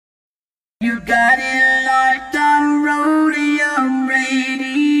got it locked on Rodeo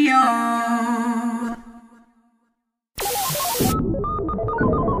Radio.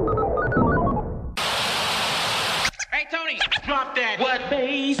 Hey Tony, drop that what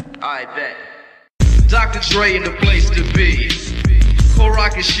bass? I bet. Dr. Dre in the place to be.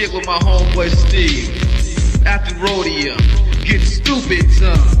 Co-rockin' shit with my homeboy Steve. After Rodeo, get stupid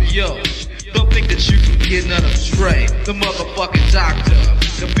time. Yo, don't think that you can get none of Dre. The motherfucking doctor,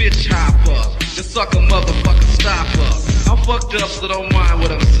 the bitch hopper, the sucker motherfucking stopper. I'm fucked up, so don't mind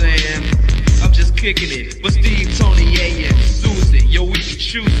what I'm saying. I'm just kicking it. But Steve, Tony, yeah, and Susan, yo, we can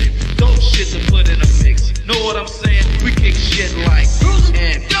choose it. Dope shit to put in a mix. Know what I'm saying? We kick shit like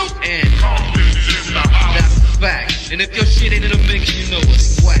and that's a fact. And if your shit ain't in a mix, you know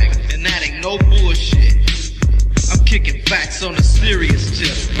it's whack. And that ain't no bullshit. I'm kicking facts on a serious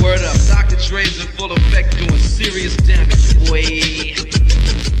tip. Word up, Dr. Dre's in full effect doing serious damage, boy.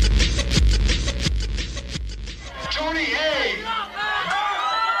 Tony A.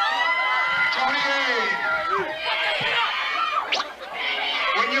 Tony A.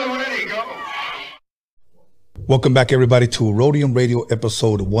 When you're ready, go. Welcome back, everybody, to Rhodium Radio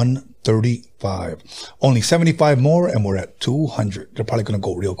episode 135. Only 75 more, and we're at 200. They're probably going to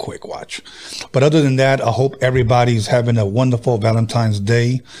go real quick, watch. But other than that, I hope everybody's having a wonderful Valentine's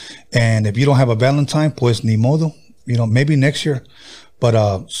Day. And if you don't have a Valentine, pues ni modo. You know, maybe next year.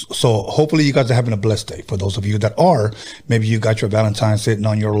 But so hopefully you guys are having a blessed day. For those of you that are, maybe you got your Valentine sitting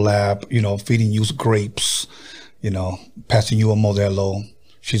on your lap, you know, feeding you grapes, you know, passing you a Modelo.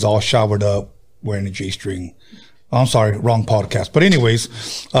 She's all showered up, wearing a G-string. I'm sorry, wrong podcast. But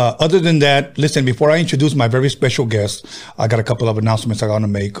anyways, other than that, listen, before I introduce my very special guest, I got a couple of announcements I got to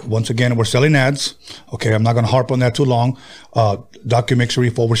make. Once again, we're selling ads. Okay, I'm not going to harp on that too long.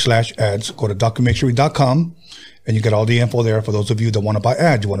 Documixery/ads. Go to documixery.com. And you get all the info there for those of you that want to buy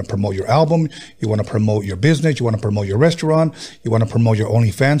ads. You want to promote your album. You want to promote your business. You want to promote your restaurant. You want to promote your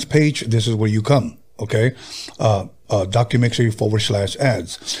OnlyFans page. This is where you come. Okay.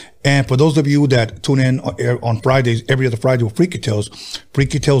 Documixery/ads. And for those of you that tune in on Fridays, every other Friday with Freaky Tales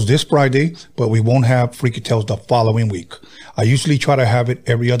this Friday, but we won't have Freaky Tales the following week. I usually try to have it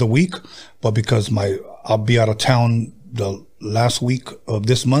every other week, but because I'll be out of town the last week of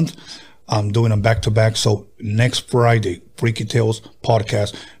this month, I'm doing them back to back. So next Friday, Freaky Tales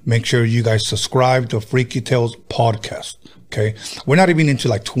podcast. Make sure you guys subscribe to Freaky Tales podcast. Okay. We're not even into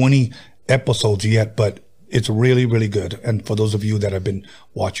like 20 episodes yet, but it's really, really good. And for those of you that have been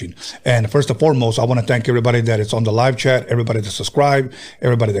watching. And first and foremost, I want to thank everybody that is on the live chat, everybody that subscribe,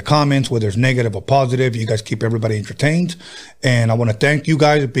 everybody that comments, whether it's negative or positive. You guys keep everybody entertained. And I want to thank you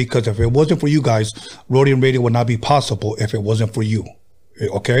guys, because if it wasn't for you guys, Rhodium Radio would not be possible if it wasn't for you.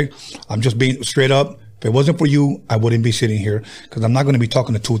 Okay? I'm just being straight up. If it wasn't for you, I wouldn't be sitting here, because I'm not going to be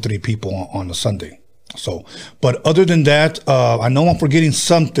talking to 2 or 3 people on a Sunday. So, but other than that, I know I'm forgetting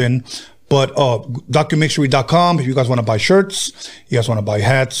something. But documixery.com, if you guys want to buy shirts, you guys want to buy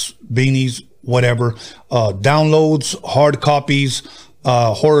hats, beanies, whatever, downloads, hard copies,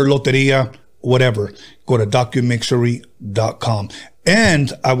 horror loteria, whatever, go to documixery.com.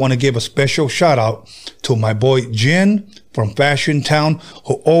 And I want to give a special shout out to my boy Jen from Fashion Town,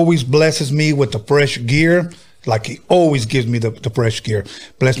 who always blesses me with the fresh gear. Like he always gives me the fresh gear.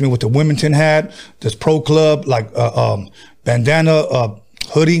 Bless me with the Wilmington hat, this Pro Club, like bandana,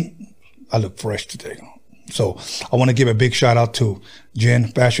 hoodie. I look fresh today. So I want to give a big shout out to Jen,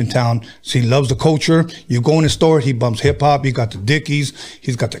 Fashion Town. She loves the culture. You go in the store, he bumps hip hop. He got the Dickies.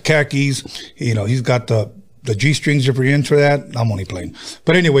 He's got the khakis. You know, he's got the G-strings if you're into that. I'm only playing.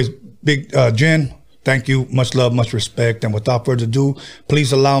 But anyways, big Jen, thank you. Much love, much respect. And without further ado,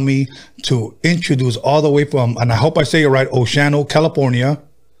 please allow me to introduce all the way from, and I hope I say it right, Oceano, California,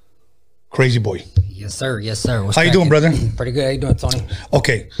 Crazy Boy. Yes, sir. Yes, sir. How you doing, brother? Pretty good. How you doing, Tony?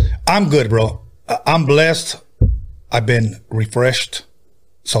 Okay. I'm good, bro. I'm blessed. I've been refreshed,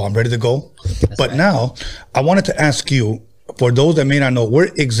 so I'm ready to go. That's but right. Now, I wanted to ask you, for those that may not know,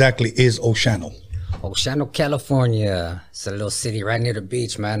 where exactly is Oceano? Oceano, California. It's a little city right near the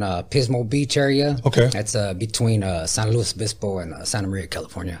beach, man. Pismo Beach area. Okay. That's between San Luis Obispo and Santa Maria,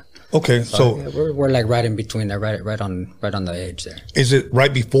 California. Okay, so yeah, we're like right in between there, right on the edge there. Is it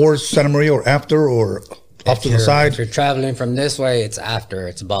right before Santa Maria or after, or off to the side? If you're traveling from this way, it's after.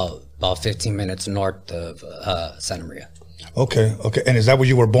 It's about 15 minutes north of Santa Maria. Okay. And is that where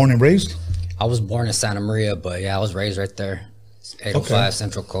you were born and raised? I was born in Santa Maria, but yeah, I was raised right there. 805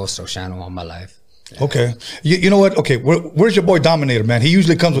 Central Coast, Oceano, all my life. Yeah. Okay. You know what? Okay, where's your boy Dominator, man? He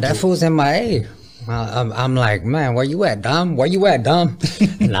usually comes with that fool's MIA. I'm like, man, where you at, Dom? Where you at, Dom?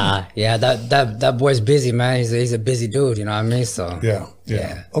 Nah, yeah, that boy's busy, man. He's a busy dude, you know what I mean? So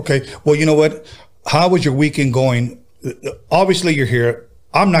Yeah. Okay. Well, you know what? How was your weekend going? Obviously, you're here.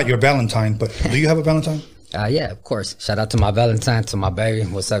 I'm not your Valentine, but do you have a Valentine? Yeah, of course. Shout out to my Valentine, to my baby.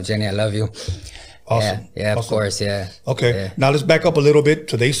 What's up, Jenny? I love you. Awesome. Yeah, of Awesome. course, yeah. Okay. Yeah. Now let's back up a little bit.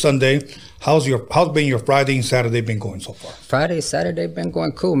 Today's Sunday. How's been your Friday and Saturday been going so far? Friday, Saturday been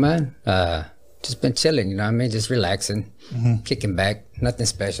going cool, man. Just been chilling, you know what I mean? Just relaxing, kicking back. Nothing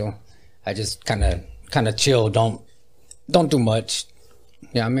special. I just kind of chill. Don't do much. You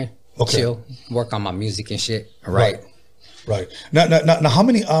know what I mean? Okay. Chill. Work on my music and shit. Right. Now, how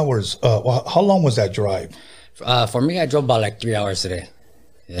many hours? How long was that drive? For me, I drove about like 3 hours today.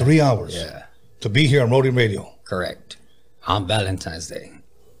 Yeah. 3 hours. Yeah. To be here on Roadie Radio. Correct. On Valentine's Day.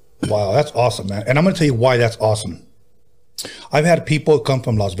 Wow, that's awesome, man. And I'm going to tell you why that's awesome. I've had people come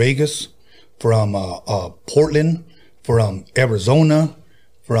from Las Vegas, from Portland, from Arizona,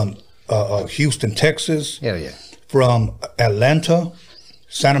 from Houston, Texas, Hell yeah. from Atlanta,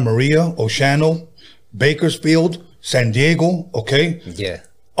 Santa Maria, Oceano, Bakersfield, San Diego, okay? Yeah.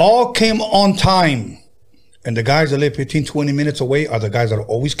 All came on time. And the guys that live 15, 20 minutes away are the guys that are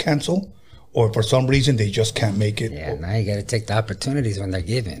always cancel, or for some reason they just can't make it. Yeah, now you got to take the opportunities when they're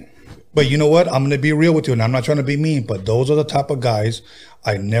given. But you know what? I'm going to be real with you, and I'm not trying to be mean, but those are the type of guys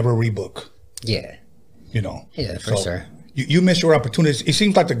I never rebook, Yeah. you know? Yeah, for sure. You miss your opportunities. It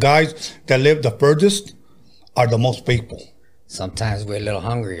seems like the guys that live the furthest are the most faithful. Sometimes we're a little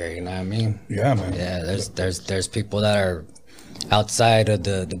hungrier, you know what I mean? Yeah, man. Yeah, there's people that are outside of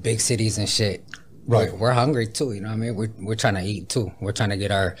the big cities and shit. Right. We're hungry too, you know what I mean? We're trying to eat too. We're trying to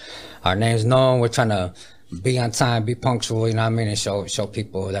get our names known. We're trying to be on time, be punctual, you know what I mean, and show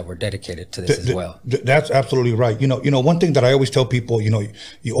people that we're dedicated to this as well. That's absolutely right. You know, one thing that I always tell people,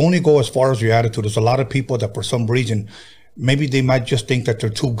 you only go as far as your attitude. There's a lot of people that for some reason, maybe they might just think that they're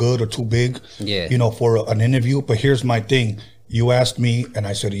too good or too big, for an interview. But here's my thing. You asked me and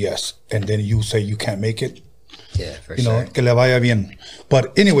I said yes. And then you say you can't make it. Yeah, for sure. Que le vaya bien.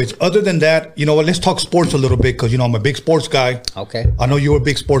 But anyways, other than that, let's talk sports a little bit because, I'm a big sports guy. Okay. I know you're a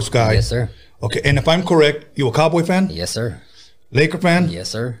big sports guy. Yes, sir. Okay. And if I'm correct, you a Cowboy fan? Yes, sir. Laker fan? Yes,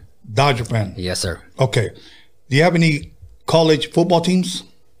 sir. Dodger fan? Yes, sir. Okay. Do you have any college football teams?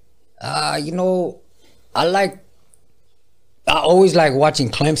 I always like watching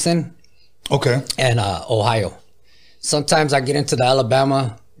Clemson. Okay. And Ohio. Sometimes I get into the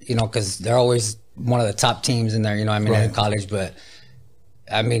Alabama, because they're always one of the top teams in there, in college. But,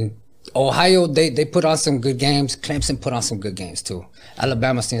 Ohio, they put on some good games. Clemson put on some good games, too.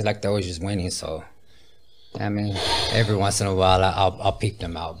 Alabama seems like they're always just winning. So, every once in a while, I'll peep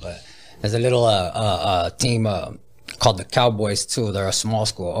them out. But there's a little team called the Cowboys, too. They're a small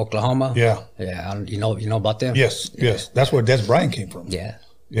school, Oklahoma. Yeah. Yeah, you know about them? Yes. That's where Des Bryant came from. Yeah.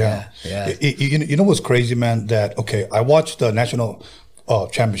 You know what's crazy, man? That I watched the national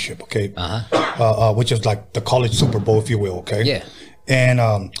championship, which is like the college Super Bowl, if you will, okay. Yeah. And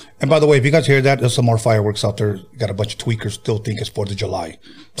by the way, if you guys hear that, there's some more fireworks out there. You got a bunch of tweakers still think it's 4th of July,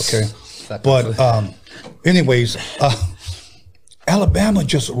 okay. But anyways, Alabama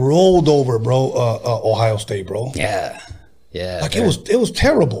just rolled over, bro. Ohio State, bro. Yeah. Like it was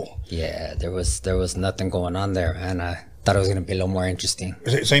terrible. Yeah, there was nothing going on there, and I thought it was going to be a little more interesting.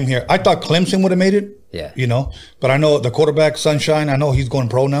 Same here. I thought Clemson would have made it. Yeah. But I know the quarterback, Sunshine, I know he's going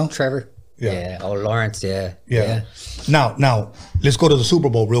pro now. Trevor. Yeah. Oh, Lawrence. Yeah. Now, let's go to the Super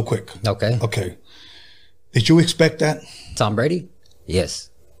Bowl real quick. Okay. Did you expect that? Tom Brady? Yes,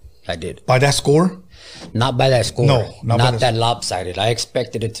 I did. By that score? Not by that score. No, not that lopsided. I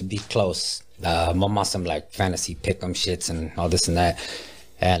expected it to be close. I'm on some like fantasy pick'em shits and all this and that.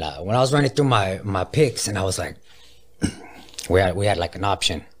 And when I was running through my picks, and I was like, we had like an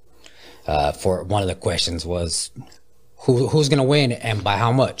option for one of the questions was who's gonna win and by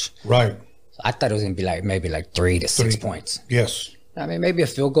how much. Right. I thought it was gonna be like maybe like 3 to 6 points. Yes. Maybe a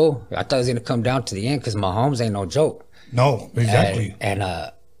field goal. I thought it was gonna come down to the end because Mahomes ain't no joke. No, exactly. And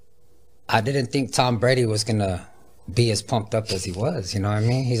I didn't think Tom Brady was gonna be as pumped up as he was. You know what I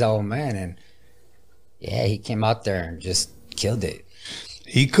mean? He's an old man, and yeah, he came out there and just killed it.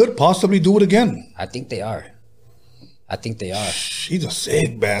 He could possibly do it again. I think they are. He's a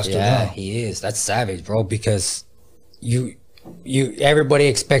sick bastard. Yeah, huh? he is. That's savage, bro. Because everybody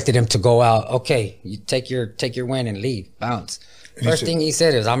expected him to go out. Okay, you take your win and leave, bounce. First thing he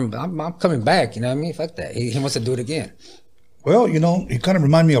said is, "I'm coming back." You know what I mean? Fuck that. He wants to do it again. Well, he kind of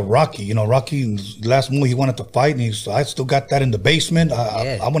reminded me of Rocky. Rocky, in his last movie, he wanted to fight, and I still got that in the basement.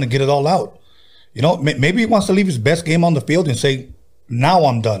 I want to get it all out. Maybe he wants to leave his best game on the field and say, now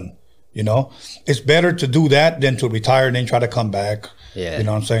I'm done. You know, it's better to do that than to retire and then try to come back. Yeah. You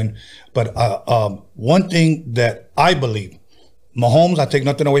know what I'm saying? But one thing that I believe, Mahomes, I take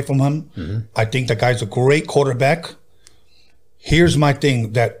nothing away from him. I think the guy's a great quarterback. Here's my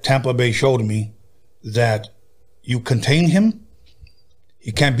thing that Tampa Bay showed me, that you contain him,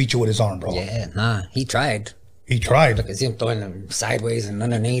 he can't beat you with his arm, bro. Yeah, nah, he tried. He tried. Because him throwing them sideways and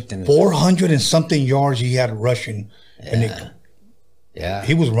underneath. And 400 and something yards he had rushing. And yeah,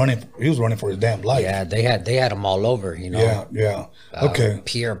 he was running for his damn life. yeah, they had him all over, you know. Yeah. Okay.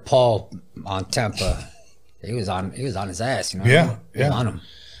 Pierre Paul on Tampa, he was on his ass, you know. Yeah, He was yeah. on him.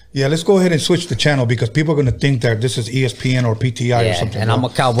 Yeah, let's go ahead and switch the channel because people are going to think that this is ESPN or PTI or Yeah, something. and I'm a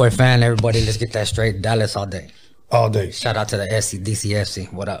Cowboy fan. Everybody, let's get that straight. Dallas all day. all day. Shout out to the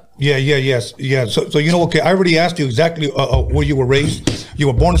DCFC. What up? Yeah. So you know, okay, I already asked you exactly where you were raised. You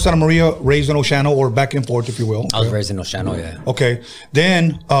were born in Santa Maria, raised in Oceano, or back and forth, if you will. I was raised in Oceano, yeah. Okay.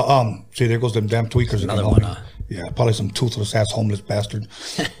 Then, see, there goes them damn tweakers. Another again, one, homie. Yeah, probably some toothless ass homeless bastard.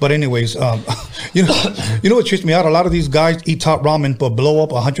 But anyways, you know what trips me out? A lot of these guys eat top ramen but blow up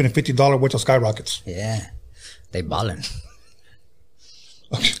 $150 worth of skyrockets. Yeah, they ballin'.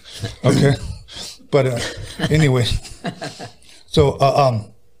 Okay. But anyway, so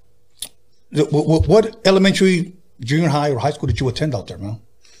what elementary, junior high, or high school did you attend out there, man?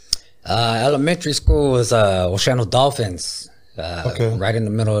 Elementary school was Oceano Dolphins. Okay. Right in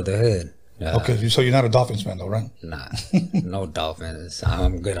the middle of the hood. Okay, so you're not a Dolphins fan, though, right? Nah, no Dolphins.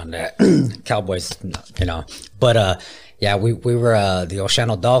 I'm good on that. Cowboys, you know. But yeah, we were the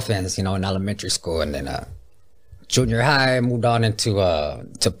Oceano Dolphins, you know, in elementary school, and then junior high moved on into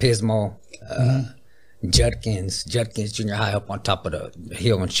to Pismo, Judkins Junior High up on top of the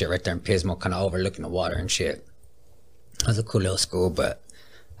hill and shit right there in Pismo, kind of overlooking the water and shit. It was a cool little school, but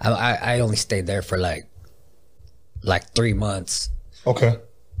I only stayed there for like 3 months. Okay.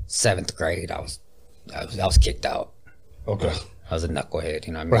 7th grade, I was kicked out. Okay. I was a knucklehead,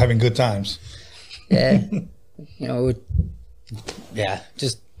 you know what I mean? We're having good times. Yeah. You know, yeah,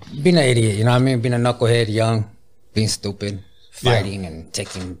 just being an idiot, you know what I mean? Being a knucklehead, young, being stupid, fighting and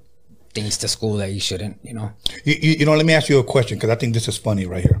taking things to school that you shouldn't, you know? You know, let me ask you a question, because I think this is funny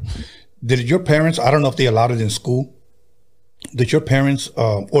right here. Did your parents, I don't know if they allowed it in school, did your parents,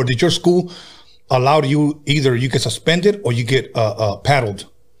 or did your school allow you, either you get suspended or you get paddled?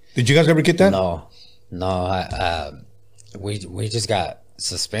 Did you guys ever get that? No, we just got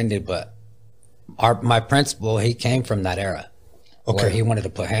suspended, but my principal, he came from that era where he wanted to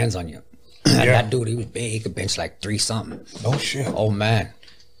put hands on you. And that dude, he was big. He could bench like 3 something. Oh shit. Oh man.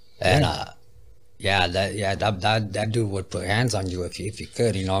 And that dude would put hands on you if you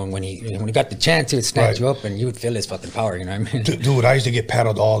could, you know. And when he got the chance, he would snatch you up, and you would feel his fucking power. You know what I mean? Dude, I used to get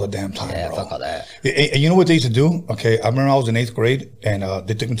paddled all the damn time. Yeah, bro. fuck all that. And you know what they used to do? Okay, I remember I was in 8th grade, and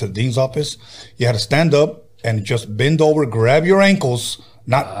they took me to the dean's office. You had to stand up and just bend over, grab your ankles,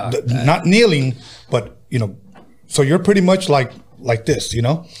 not kneeling, but you know, so you're pretty much like this, you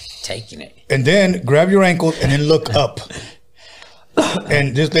know, taking it, and then grab your ankles and then look up.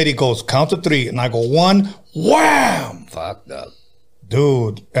 And this lady goes, count to 3, and I go 1, wham! Fucked up.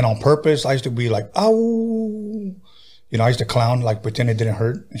 Dude, and on purpose, I used to be like, ow. You know, I used to clown, like pretend it didn't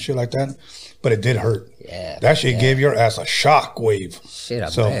hurt and shit like that. But it did hurt. Yeah. That shit gave your ass a shock wave. Shit, I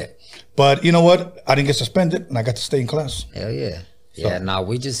bet. But you know what? I didn't get suspended, and I got to stay in class. Hell yeah. Yeah, nah,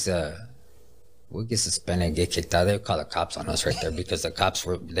 we just, we get suspended and get kicked out. They would call the cops on us right there because the cops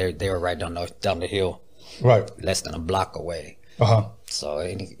were, they were right down the hill. Right. Less than a block away. Uh-huh. So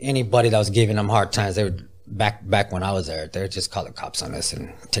anybody that was giving them hard times, they would back when I was there, they would just call the cops on us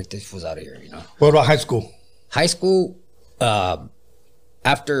and take these fools out of here, you know. What about high school? High school,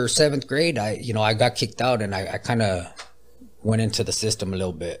 after 7th grade, I got kicked out, and I kind of went into the system a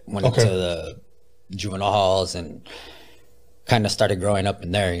little bit. Went into the juvenile halls and kind of started growing up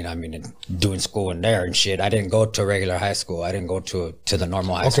in there, you know what I mean, and doing school in there and shit. I didn't go to a regular high school. I didn't go to the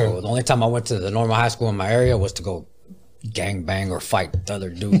normal high school. The only time I went to the normal high school in my area was to go gang bang or fight the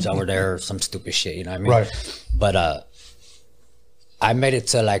other dudes over there or some stupid shit, you know what I mean? Right. But I made it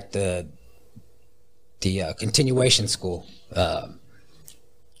to like the continuation school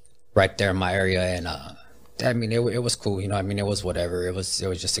right there in my area, and I mean it was cool, you know what I mean? It was whatever. It was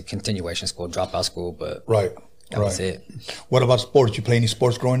just a continuation school, dropout school, but that was it. What about sports? You play any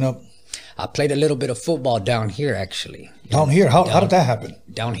sports growing up? I played a little bit of football down here, actually. Down here? How did that happen?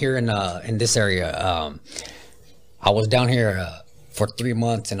 Down here in this area. I was down here for 3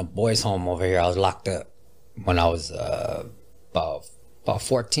 months in a boys' home over here. I was locked up when I was about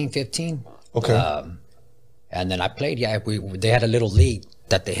 14, 15. Okay. And then I played. Yeah, they had a little league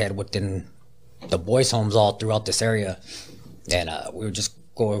that they had within the boys' homes all throughout this area, and we would just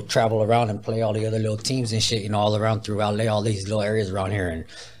go travel around and play all the other little teams and shit, you know, all around through LA, all these little areas around here. And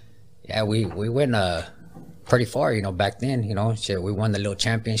yeah, we went pretty far, you know, back then, you know, shit. We won the little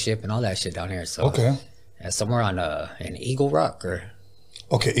championship and all that shit down here. So Okay. yeah, somewhere on in Eagle Rock or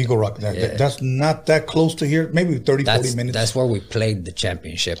Okay, Eagle Rock. That's not that close to here. Maybe 30, 40 minutes. that's where we played the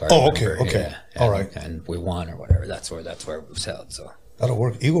championship. I okay, remember. okay. Yeah. All right. And we won or whatever. That's where it was held. So That'll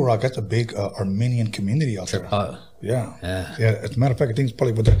work. Eagle Rock, that's a big Armenian community out there. Yeah. As a matter of fact, I think it's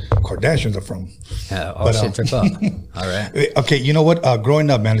probably where the Kardashians are from. Yeah, all shit trip up. All right. Okay, you know what?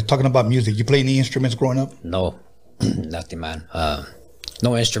 Growing up, man, talking about music, you play any instruments growing up? No, nothing, man.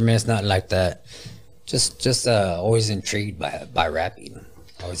 No instruments, nothing like that. Just always intrigued by rapping.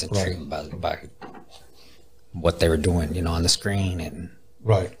 Always intrigued by what they were doing, you know, on the screen and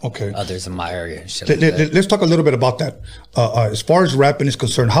Right. Okay. others in my area and shit like that. Let's talk a little bit about that. As far as rapping is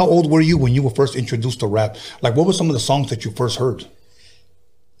concerned, how old were you when you were first introduced to rap? Like, what were some of the songs that you first heard?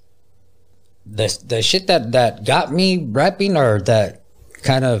 The shit that got me rapping, or that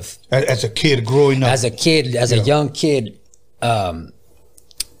kind of As a kid growing up? as a kid, as a young kid, that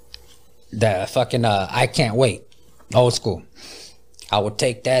fucking I Can't Wait, old school. I would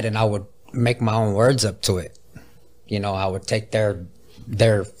take that and I would make my own words up to it. You know, I would take their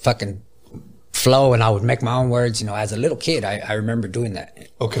fucking flow and I would make my own words. You know, as a little kid, I remember doing that.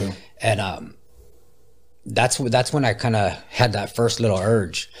 Okay. And that's when I kind of had that first little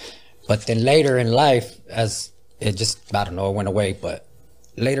urge. But then later in life, as it just, I don't know, it went away. But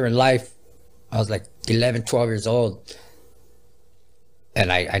later in life, I was like 11, 12 years old. And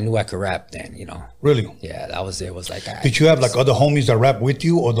I knew I could rap then, you know. Really? Yeah, that was it. It was like, Did you have like other homies that rap with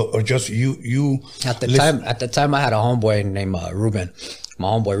you, or just you? At the time, I had a homeboy named Ruben. My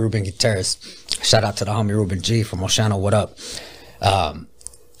homeboy Ruben guitarist. Shout out to the homie Ruben G from Oshano. What up?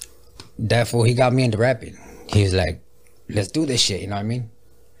 That fool, he got me into rapping. He was like, "Let's do this shit." You know what I mean?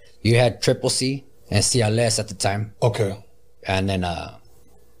 You had Triple C and CLS at the time. Okay. And then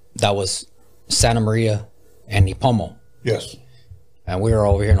that was Santa Maria and Nipomo. Yes. And we were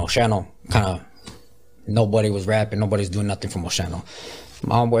over here in Oshano, kind of, nobody was rapping, nobody's doing nothing from Oshano.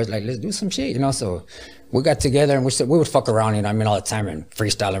 My homeboys like, let's do some shit, you know? So we got together and we would fuck around, you know, I mean, all the time, and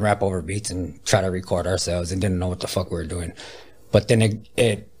freestyle and rap over beats and try to record ourselves and didn't know what the fuck we were doing. But then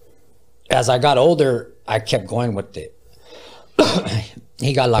as I got older, I kept going with it.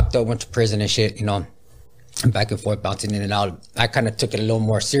 He got locked up, went to prison and shit, you know, back and forth, bouncing in and out. I kind of took it a little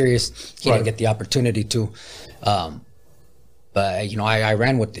more serious. He didn't get the opportunity to. But, you know, I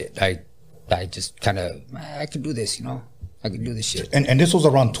ran with it. I just kind of, I could do this, you know. I could do this shit. And this was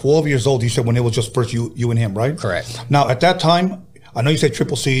around 12 years old, you said, when it was just first you and him, right? Correct. Now, at that time, I know you said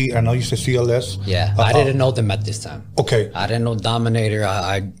Triple C, I know you said CLS. Yeah, I didn't know them at this time. Okay. I didn't know Dominator.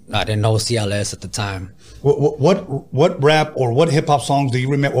 I didn't know CLS at the time. What rap or what hip hop songs do you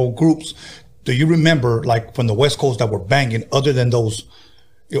remember, or groups do you remember, like from the West Coast, that were banging other than those,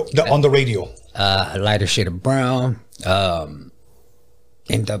 you know, on the radio? Lighter Shade of Brown,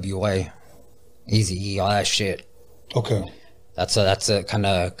 NWA, Eazy-E, all that shit. Okay. That's a kind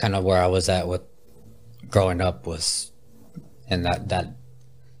of where I was at with growing up, was in that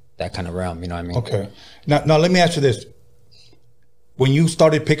kind of realm, you know what I mean? Okay. Now let me ask you this. When you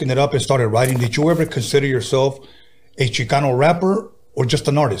started picking it up and started writing, did you ever consider yourself a Chicano rapper or just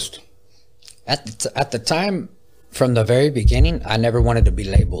an artist? At the time, from the very beginning, I never wanted to be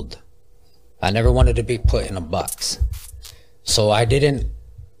labeled. I never wanted to be put in a box. So I didn't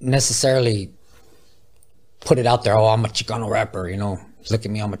necessarily put it out there, oh, I'm a Chicano rapper, you know, look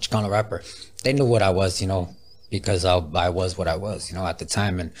at me, I'm a Chicano rapper. They knew what I was, you know, because I was what I was, you know, at the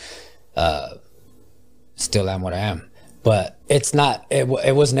time, and still am what I am. But it's not, it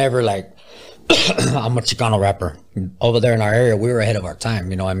was never like, I'm a Chicano rapper. Over there in our area, we were ahead of our time,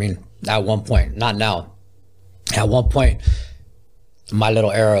 you know what I mean? At one point, not now. At one point, my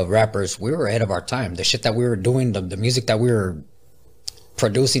little era of rappers, we were ahead of our time. The shit that we were doing, the music that we were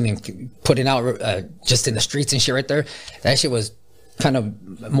producing and putting out just in the streets and shit right there, that shit was kind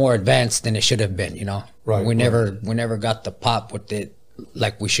of more advanced than it should have been, you know? Right. We never got the pop with it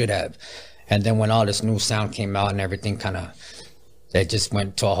like we should have. And then when all this new sound came out and everything kind of, it just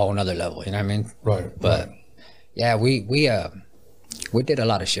went to a whole nother level, you know what I mean? Right. But yeah, we did a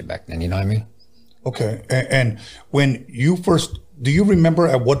lot of shit back then, you know what I mean? Okay. And when you first, do you remember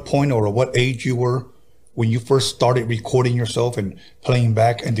at what point or at what age you were when you first started recording yourself and playing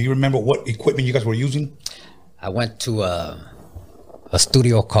back? And do you remember what equipment you guys were using? I went to a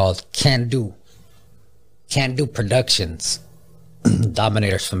studio called Can Do Productions.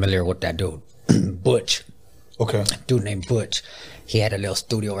 Dominator's familiar with that dude. Butch. Okay. Dude named Butch. He had a little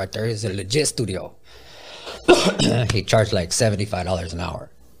studio right there. It's a legit studio. he charged like $75 an hour.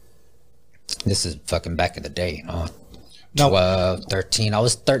 This is fucking back in the day, you know. Now, 12, 13. I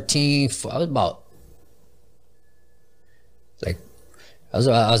was 13. I was about like I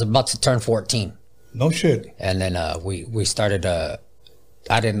was about to turn 14. no shit. And then we started.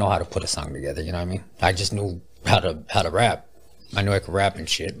 I didn't know how to put a song together. You know what I mean? I just knew how to rap. I knew I could rap and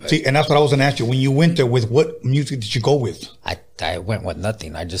shit. But See, and that's what I was gonna ask you. When you went there, with what music did you go with? I went with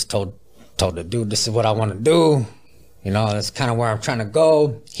nothing. I just told the dude, this is what I want to do. You know, that's kind of where I'm trying to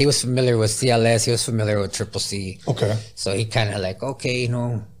go. He was familiar with CLS. He was familiar with Triple C. Okay. So he kind of like, okay, you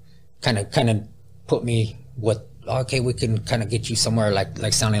know, kind of put me with, okay, we can kind of get you somewhere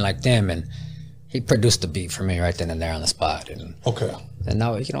like sounding like them. And he produced the beat for me right then and there on the spot. And Okay. and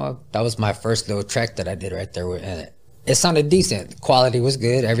now, you know, that was my first little track that I did right there. And it sounded decent. Quality was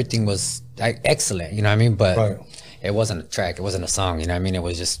good. Everything was like excellent. You know what I mean? But Right. it wasn't a track. It wasn't a song. You know what I mean? It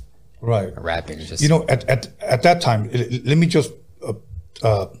was just Right. rapping. Just You know, at that time, let me just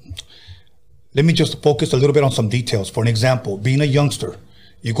focus a little bit on some details. For an example, being a youngster,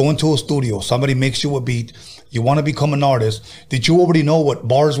 you go into a studio, somebody makes you a beat, you want to become an artist. Did you already know what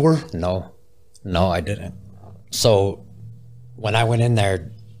bars were? No, I didn't. So when I went in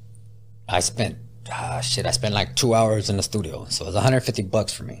there, I spent like 2 hours in the studio. So it was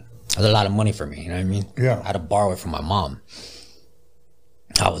 $150 for me. That was a lot of money for me. You know what I mean? Yeah. I had to borrow it from my mom.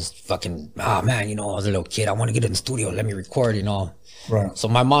 I was fucking, oh man, you know, I was a little kid. I want to get in the studio. Let me record, you know. Right. So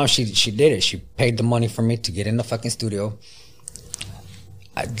my mom, she did it. She paid the money for me to get in the fucking studio.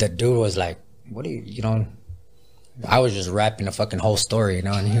 The dude was like, what do you know, I was just rapping the fucking whole story, you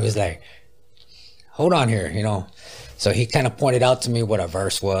know, and he was like, hold on here, you know. So he kind of pointed out to me what a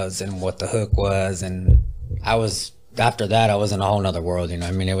verse was and what the hook was. And after that, I was in a whole nother world, you know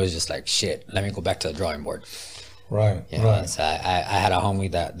what I mean? It was just like, shit, let me go back to the drawing board. Right. You know, Right. so I had a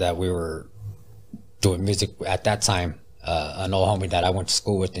homie that we were doing music at that time. An old homie that I went to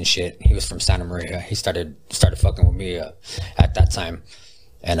school with and shit. He was from Santa Maria. He started fucking with me at that time,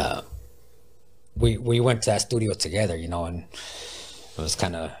 and we went to that studio together, you know. And it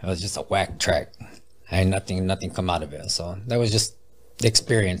was just a whack track. And nothing come out of it. So that was just the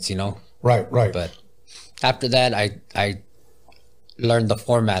experience, you know. Right. Right. But after that, I learned the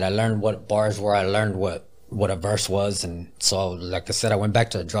format. I learned what bars were. I learned what a verse was. And so, like I said, I went back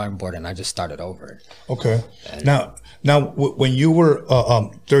to the drawing board and I just started over. Okay. Now, when you were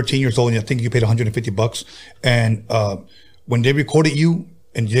 13 years old, and I think you paid $150, and when they recorded you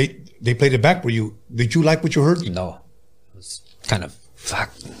and they played it back for you, did you like what you heard? No, it was kind of,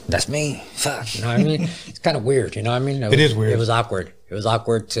 fuck, that's me. Fuck, you know what I mean? It's kind of weird, you know what I mean? It is weird. It was awkward. It was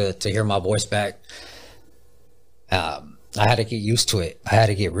awkward to hear my voice back. I had to get used to it. I had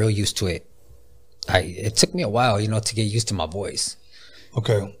to get real used to it. It took me a while, you know, to get used to my voice.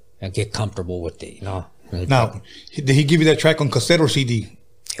 Okay. And get comfortable with it, you know. Now, did he give you that track on cassette or CD?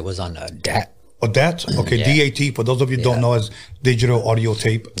 It was on DAT. Oh, DAT? Okay, Yeah. DAT, for those of you who don't know, is digital audio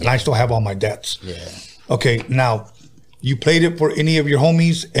tape. And I still have all my DATs. Yeah. Okay, now, you played it for any of your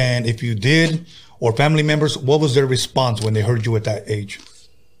homies, and if you did, or family members, what was their response when they heard you at that age?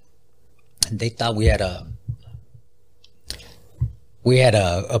 They thought we had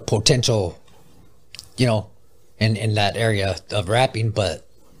a potential, you know, in that area of rapping, but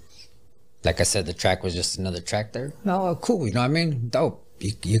like I said, the track was just another track there. No, cool, you know what I mean? Dope.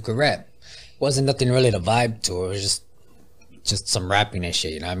 You could rap. Wasn't nothing really to vibe to. It was just some rapping and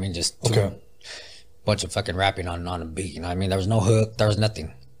shit, you know what I mean? Just Okay. bunch of fucking rapping on a beat, you know what I mean? There was no hook, there was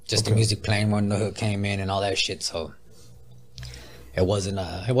nothing. Just the music playing when the hook came in and all that shit. So it wasn't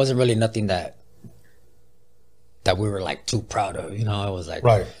really nothing that we were like too proud of, you know. It was like,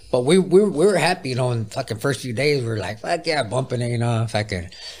 Right. But we were happy, you know. In fucking first few days, we were like, fuck yeah, bumping it, you know, fucking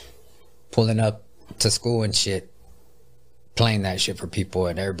pulling up to school and shit, playing that shit for people,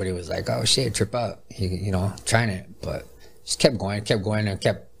 and everybody was like, oh shit, trip out, you know, trying it. But just kept going, and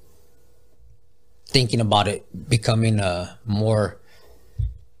kept thinking about it, becoming more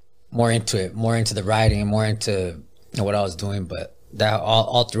into it, more into the writing, more into what I was doing. But that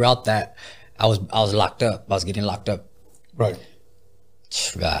all throughout that, I was locked up. I was getting locked up. Right.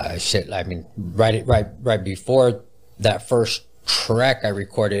 Shit. I mean, right before that first track I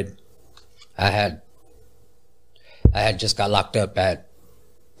recorded, I had just got locked up at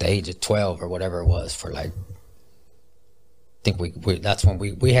the age of 12 or whatever it was for like. I think that's when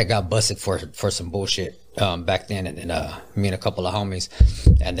we had got busted for some bullshit back then, and then me and a couple of homies,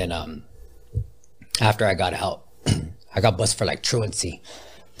 and then after I got out, I got busted for like truancy.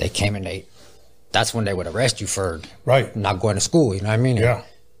 They came and that's when they would arrest you for Right. not going to school, you know what I mean? Yeah.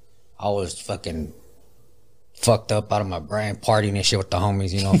 I was fucking fucked up out of my brain, partying and shit with the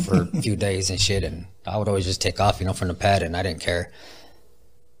homies, you know, for a few days and shit. And I would always just take off, you know, from the pad, and I didn't care.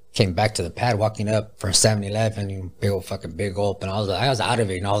 Came back to the pad, walking up from 7-Eleven, big gulp, and I was out of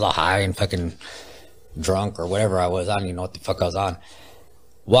it, you know, I was all high and fucking drunk or whatever I was. I don't even know what the fuck I was on.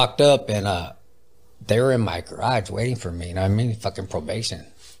 Walked up, and they were in my garage waiting for me, you know what I mean? Fucking probation.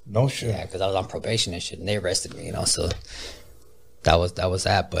 No shit. Yeah, because I was on probation and shit, and they arrested me, you know, so that was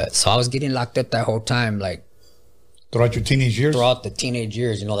that. But so I was getting locked up that whole time, like Throughout your teenage years? throughout the teenage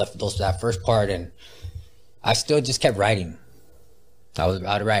years, you know, that first part, and I still just kept writing.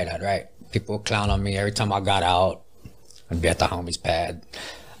 I'd write. People would clown on me every time I got out. I'd be at the homie's pad.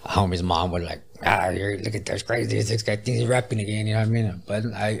 The homie's mom would like, look at that's crazy. This guy thinks he's rapping again, you know what I mean? But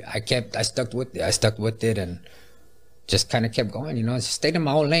I stuck with it and just kind of kept going, you know. Just stayed in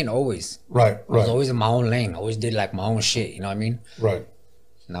my own lane always. Right. I was always in my own lane. Always did like my own shit, you know what I mean? Right.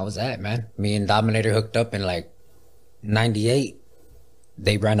 And that was that, man. Me and Dominator hooked up in like 98.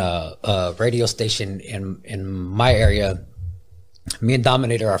 They ran a radio station in my area. Me and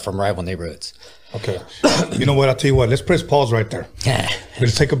Dominator are from rival neighborhoods. Okay. You know what? I'll tell you what. Let's press pause right there.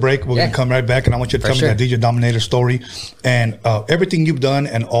 Let's take a break. We're going to come right back, and I want you to tell me that DJ Dominator story and everything you've done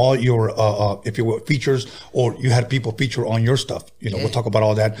and all your, if you will, features, or you had people feature on your stuff. You know, we'll talk about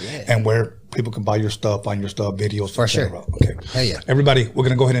all that and where people can buy your stuff, find your stuff, videos, for sure. Okay. Hell yeah. Everybody, we're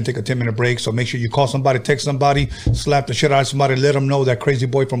going to go ahead and take a 10-minute break. So make sure you call somebody, text somebody, slap the shit out of somebody, let them know that Crazy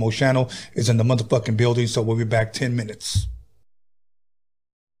Boy from Oceano is in the motherfucking building. So we'll be back 10 minutes.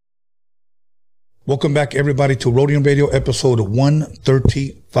 Welcome back, everybody, to Roadium Radio episode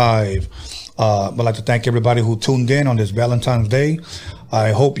 135. I'd like to thank everybody who tuned in on this Valentine's Day.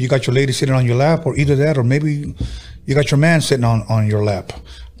 I hope you got your lady sitting on your lap, or either that, or maybe you got your man sitting on your lap.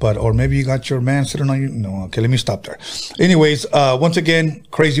 Or maybe you got your man sitting on you. No, okay, let me stop there. Anyways, once again,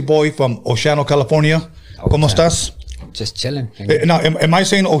 Crazy Boy from Oceano, California. ¿Cómo estás? Just chilling. Now, am I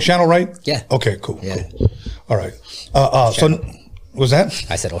saying Oceano right? Yeah. Okay, cool. Yeah. Cool. All right. So, was that?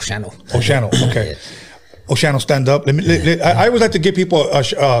 I said Oceano. Oceano, okay. Oceano, stand up. I always like to give people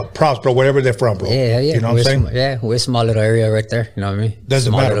props, bro, wherever they're from, bro. Yeah. You know what I'm saying? We're a small little area right there. You know what I mean?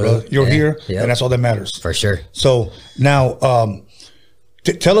 Doesn't matter, bro. You're here, and that's all that matters. For sure. So now,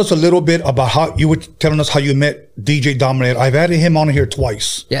 tell us a little bit about how you were telling us how you met DJ Dominator. I've added him on here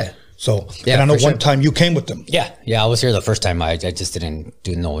twice. Yeah. So, and I know one time you came with them. Yeah, I was here the first time. I just didn't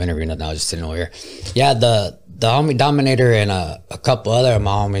do no interview, nothing. I was just sitting over here. Yeah, the homie Dominator and a couple other of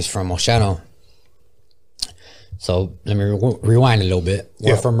my homies from Oceano. So let me rewind a little bit.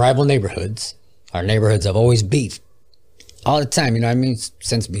 We're from rival neighborhoods. Our neighborhoods have always beefed all the time. You know what I mean?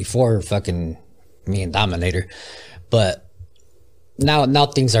 Since before fucking me and Dominator. But now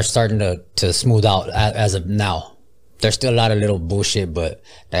things are starting to smooth out as of now. There's still a lot of little bullshit, but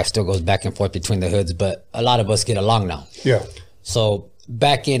that still goes back and forth between the hoods. But a lot of us get along now. Yeah. So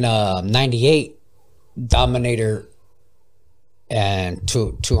back in 98, Dominator and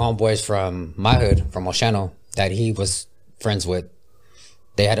two homeboys from my hood, from Oceano, that he was friends with,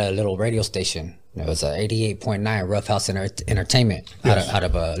 they had a little radio station. It was a 88.9 Rough House Entertainment out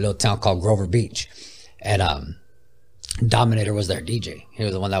of a little town called Grover Beach. And Dominator was their DJ. He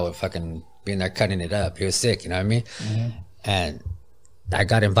was the one that would fucking be in there cutting it up. He was sick, you know what I mean? Mm-hmm. And I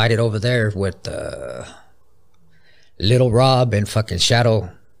got invited over there with Little Rob and fucking Shadow.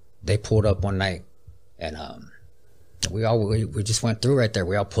 They pulled up one night, and we just went through right there.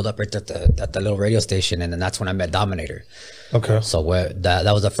 We all pulled up right at the little radio station, and then that's when I met Dominator. Okay. So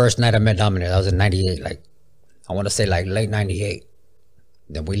that was the first night I met Dominator. That was in 98, like I want to say like late 98.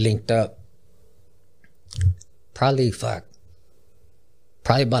 Then we linked up. Probably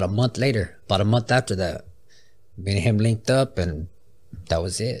about a month later, about a month after that, me and him linked up, and that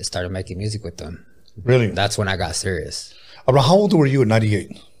was it. Started making music with them. Really? That's when I got serious. Around how old were you in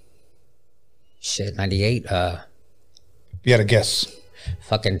 98? Shit, 98. You had a guess.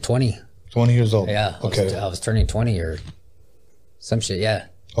 Fucking 20. 20 years old. Yeah. Okay. I was turning 20 or some shit. Yeah.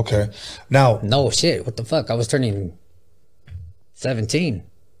 Okay. Now. No shit. What the fuck? I was turning 17.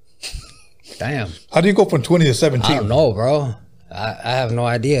 Damn. How do you go from 20 to 17? I don't know, bro. I have no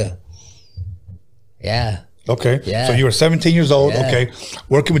idea. Yeah. Okay. Yeah. So you were 17 years old. Yeah. Okay.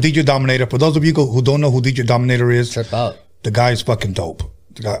 Working with DJ Dominator. For those of you who don't know who DJ Dominator is, trip out. The guy is fucking dope.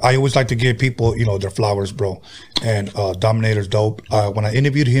 I always like to give people, their flowers, bro. And Dominator's dope. When I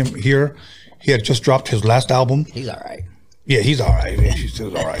interviewed him here, he had just dropped his last album. He's all right. Yeah, he's all right. He's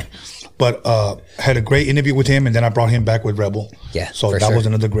still all right. but had a great interview with him, and then I brought him back with Rebel. Yeah, so for that sure. was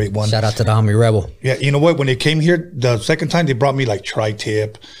another great one. Shout out to the homie Rebel. Yeah, you know what? When they came here the second time, they brought me like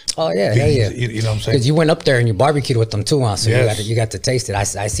tri-tip. Oh yeah, beans, yeah. You know what I'm saying? Because you went up there and you barbecued with them too, huh? So Yes. you got to taste it.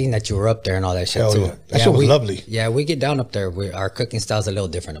 I seen that you were up there and all that shit Hell too. yeah. That shit was we, lovely. Yeah, we get down up there. Our cooking style's a little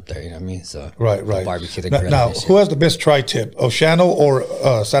different up there. You know what I mean? So Right. the barbecue, the Now, grill. now, and shit. who has the best tri-tip? Oceano or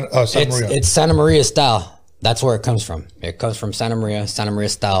Santa Maria? It's Santa Maria style. That's where it comes from. It comes from Santa Maria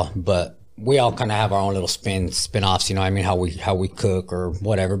style. But we all kind of have our own little spin-offs. You know what I mean? How we cook or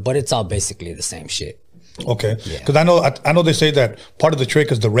whatever. But it's all basically the same shit. Okay, because I know they say that part of the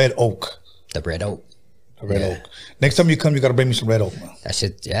trick is the red oak. The red oak. The red oak. Next time you come, you got to bring me some red oak. That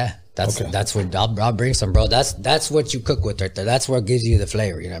shit, yeah. That's Okay. that's what I'll bring some, bro. That's what you cook with right there. That's what gives you the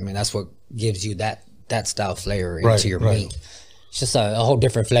flavor. You know what I mean? That's what gives you that style flavor into your meat. It's just a whole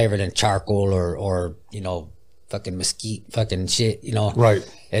different flavor than charcoal or you know, fucking mesquite fucking shit. You know, Right.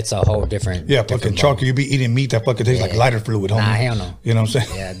 It's a whole different. Yeah, fucking different charcoal. You be eating meat that fucking tastes like lighter fluid, homie. Nah, hell no. You know what I'm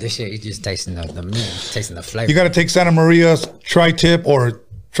saying? Yeah, this shit you just tasting the meat, tasting the flavor. You got to take Santa Maria's tri-tip or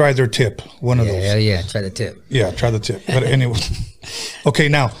try their tip. One of those. Hell yeah, try the tip. Yeah, try the tip. But anyway, okay.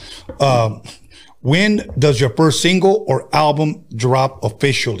 Now, when does your first single or album drop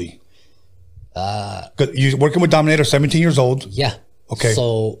officially? 'Cause you're working with Dominator, 17 years old. Yeah. Okay.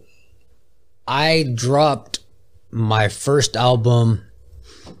 So I dropped my first album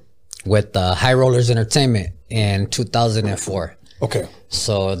with High Rollers Entertainment in 2004. Okay.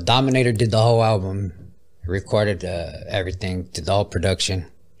 So Dominator did the whole album, recorded everything, did the whole production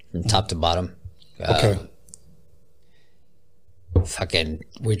from top to bottom. Okay.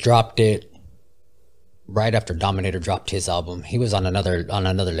 We dropped it right after Dominator dropped his album. He was on another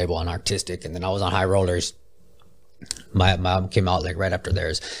label, on Artistic, and then I was on High Rollers. My album came out like right after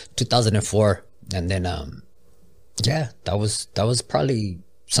theirs, 2004, and then yeah, that was probably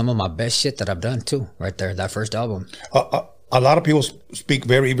some of my best shit that I've done too, right there. That first album. A lot of people speak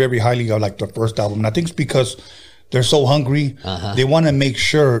very, very highly of like the first album, and I think it's because they're so hungry. They want to make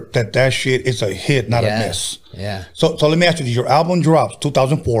sure that shit is a hit, not a miss. Yeah. So let me ask you: your album drops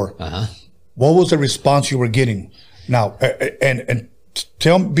 2004. What was the response you were getting? Now, and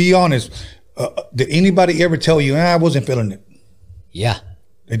be honest. Did anybody ever tell you, I wasn't feeling it? Yeah.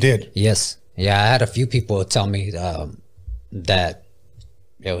 They did. Yes. Yeah, I had a few people tell me that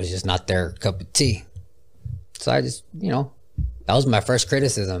it was just not their cup of tea. So I just, you know, that was my first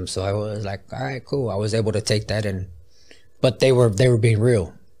criticism. So I was like, all right, cool. I was able to take that but they were being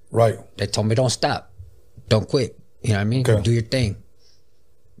real. Right. They told me, don't stop. Don't quit. You know what I mean? Okay. Do your thing.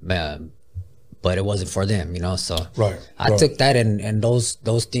 But it wasn't for them, you know? So Right. I took that and those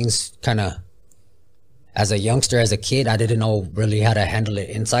things kind of, as a youngster, as a kid, I didn't know really how to handle it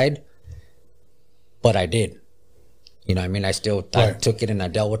inside, but I did. You know what I mean? I took it and I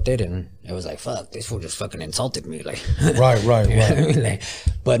dealt with it, and it was like, fuck, this fool just fucking insulted me. Like, Right. you know what I mean? Like,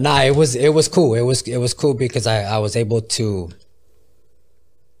 but nah, it was cool. It was cool because I was able to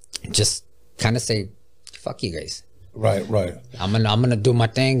just kind of say, fuck you guys. Right. I'm gonna do my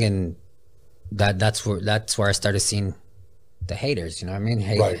thing, and that's where I started seeing the haters. You know what I mean?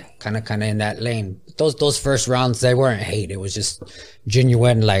 Hate, Right. kind of in that lane. Those first rounds, they weren't hate. It was just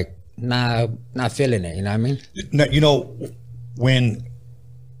genuine, like, nah, not feeling it. You know what I mean? Now, you know,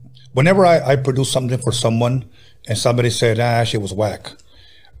 whenever I produce something for someone and somebody said, that shit was whack,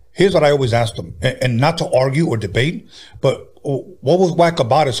 here's what I always ask them, and not to argue or debate, but what was whack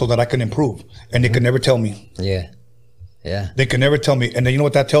about it so that I can improve? And they can never tell me. Yeah. They can never tell me. And then you know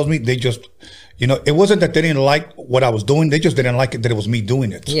what that tells me? They just, you know, it wasn't that they didn't like what I was doing. They just didn't like it that it was me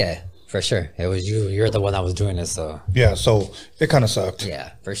doing it. Yeah, for sure. It was you. You're the one that was doing it. So Yeah, so it kind of sucked.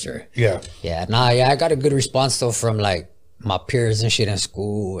 yeah, for sure. Yeah. Yeah. Nah. Yeah. I got a good response though from like my peers and shit in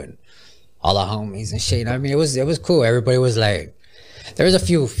school and all the homies and shit. You know what I mean? It was cool. Everybody was like, there was a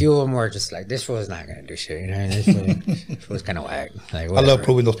few of them were just like, this was not gonna do shit. You know, this was kind of whack. Like, I love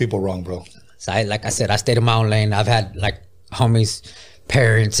proving those people wrong, bro. So like I said, I stayed in my own lane. I've had like homies,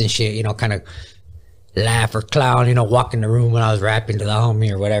 parents and shit, you know, kind of laugh or clown, you know, walk in the room when I was rapping to the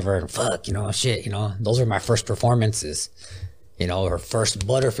homie or whatever, and fuck, you know, shit, you know, those were my first performances, you know, or first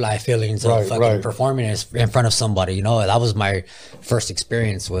butterfly feelings of fucking performing in front of somebody, you know. That was my first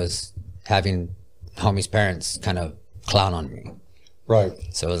experience, was having homies' parents kind of clown on me. Right.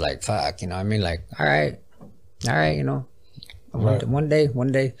 So it was like, fuck, you know what I mean? Like, all right, you know, one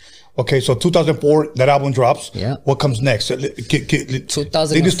day. Okay, so 2004, that album drops. Yeah. What comes next? Lead us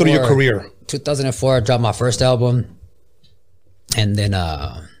 2004, through your career. 2004, I dropped my first album. And then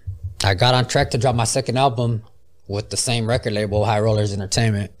I got on track to drop my second album with the same record label, High Rollers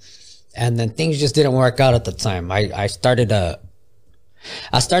Entertainment. And then things just didn't work out at the time. I started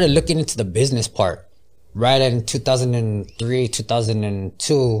I started looking into the business part right in 2003,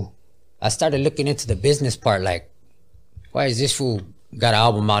 2002. I started looking into the business part, like, why is this fool got an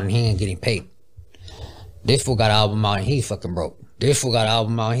album out and he ain't getting paid? This fool got an album out and he fucking broke. This fool got an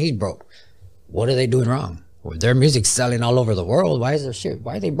album out and he's broke. What are they doing wrong? Well, their music's selling all over the world. Why is their shit?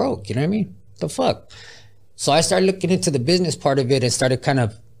 Why are they broke? You know what I mean? The fuck? So I started looking into the business part of it and started kind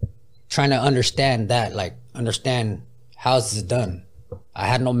of trying to understand that, like, understand how is this done. I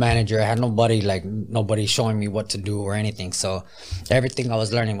had no manager. I had nobody, like, nobody showing me what to do or anything. So everything I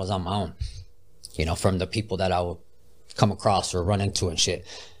was learning was on my own, you know, from the people that I would come across or run into and shit.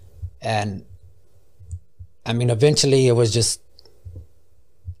 And I mean, eventually it was just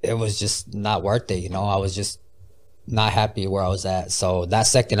not worth it, you know. I was just not happy where I was at. So that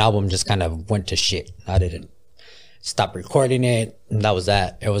second album just kind of went to shit. I didn't stop recording it, and that was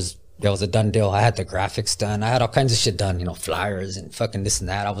that. It was a done deal. I had the graphics done. I had all kinds of shit done, you know, flyers and fucking this and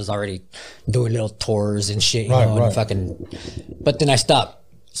that. I was already doing little tours and shit, you know, and fucking, but then I stopped.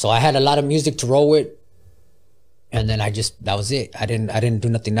 So I had a lot of music to roll with, and then that was it. I didn't do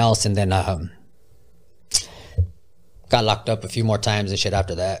nothing else. And then got locked up a few more times and shit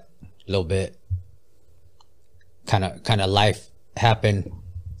after that, a little bit. Kind of life happened,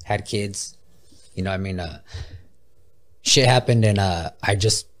 had kids, you know what I mean? Shit happened, and I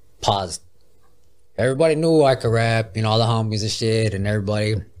just paused. Everybody knew I could rap, you know, all the homies and shit, and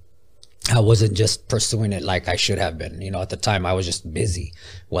everybody. I wasn't just pursuing it like I should have been, you know. At the time, I was just busy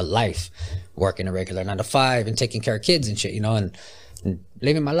with life, working a regular 9 to 5 and taking care of kids and shit, you know, and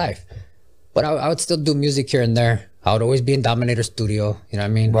living my life. But I would still do music here and there. I would always be in Dominator Studio, you know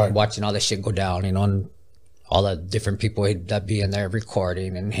what I mean? Right. Watching all this shit go down, you know, and all the different people that be in there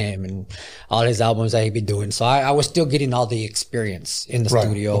recording, and him and all his albums that he'd be doing. So I was still getting all the experience in the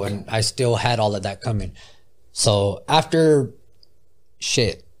studio, and I still had all of that coming. So after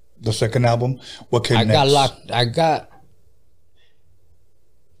shit, the second album, what came next?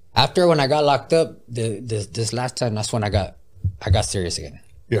 After when I got locked up, this last time, that's when I got serious again.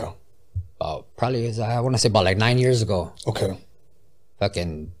 Yeah. Probably, I want to say about like 9 years ago. Okay.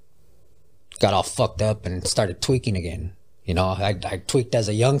 Fucking got all fucked up and started tweaking again. You know, I tweaked as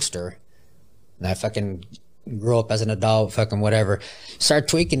a youngster, and I fucking grew up as an adult, fucking whatever. Started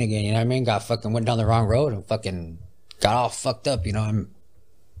tweaking again, you know what I mean? Went down the wrong road and fucking got all fucked up, you know, and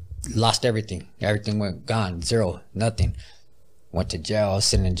lost everything. Everything went gone, zero, nothing. Went to jail. I was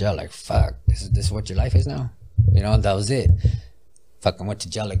sitting in jail like, fuck, this is what your life is now? You know, that was it. Fucking went to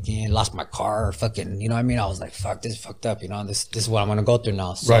jail again, lost my car, fucking, you know what I mean? I was like, fuck, this is fucked up, you know, this is what I'm gonna go through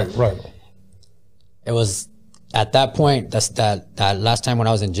now. So right. it was at that point, that last time when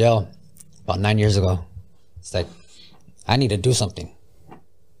I was in jail, about 9 years ago, it's like, I need to do something.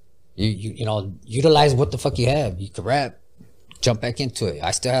 You know, utilize what the fuck you have. You could rap, jump back into it. I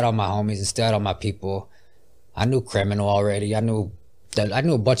still had all my homies and still had all my people. I knew Criminal already. I knew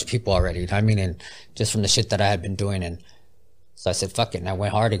a bunch of people already, you know what I mean? And just from the shit that I had been doing. And so I said, fuck it, and I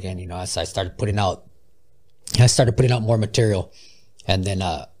went hard again, you know. So I started putting out more material. And then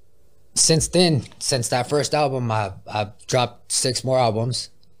since that first album, I've dropped 6 more albums.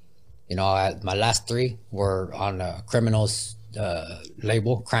 You know, my last 3 were on Criminal's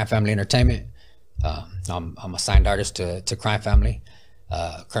label, Crime Family Entertainment. I'm a signed artist to Crime Family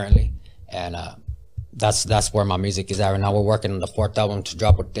currently, and that's where my music is at right now. We're working on the 4th album to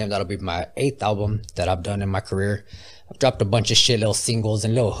drop with them. That'll be my 8th album that I've done in my career. I've dropped a bunch of shit, little singles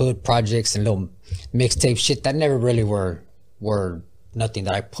and little hood projects and little mixtape shit that never really were nothing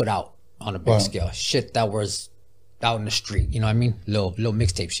that I put out on a big scale. Shit that was out in the street, you know what I mean? Little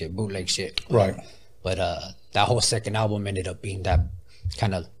mixtape shit, bootleg shit. Right. But that whole second album ended up being that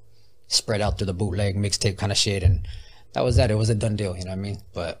kind of spread out through the bootleg mixtape kind of shit, and that was that. It was a done deal, you know what I mean?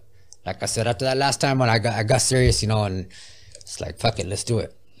 But like I said, after that last time when I got serious, you know, and it's like, fuck it, let's do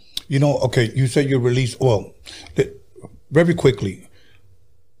it. You know, okay, you said you released, well, very quickly,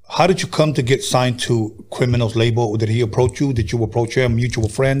 how did you come to get signed to Criminal's label? Did he approach you? Did you approach him, mutual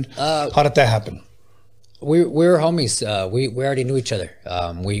friend? How did that happen? We were homies. We already knew each other.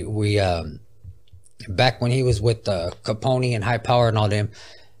 We back when he was with Capone and High Power and all them,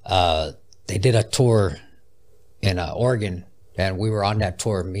 they did a tour in Oregon, and we were on that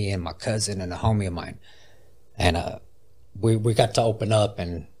tour, me and my cousin and a homie of mine, and we got to open up,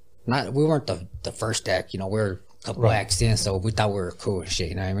 and we weren't the first act, you know, we were a couple acts in, so we thought we were cool and shit,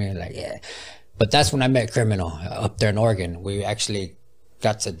 you know what I mean? Like, yeah. But that's when I met Criminal up there in Oregon. We actually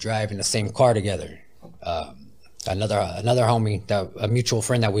got to drive in the same car together. Another homie, a mutual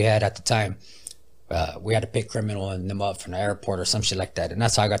friend that we had at the time, we had to pick Criminal and them up from the airport or some shit like that, and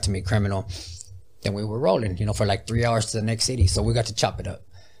that's how I got to meet Criminal. then we were rolling, you know, for like 3 hours to the next city. So we got to chop it up.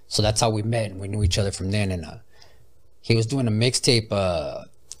 So that's how we met, and we knew each other from then. And he was doing a mixtape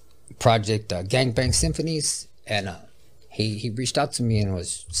project, Gangbang Symphonies, and he reached out to me and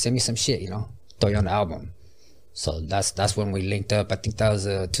was send me some shit, you know, throw you on the album. So that's when we linked up. I think that was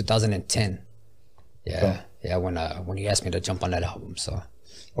 2010. Yeah, when he asked me to jump on that album. So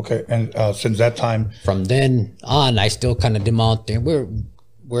okay, and since that time, from then on, I still kind of did my own thing.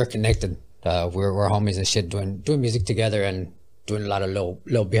 We're connected. We're homies and shit, doing music together and doing a lot of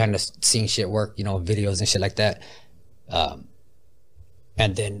little behind the scenes shit work, you know, videos and shit like that.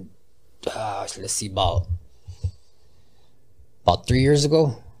 And then let's see, about 3 years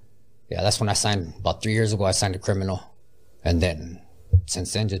ago, yeah, that's when I signed. About 3 years ago, I signed to Criminal, and then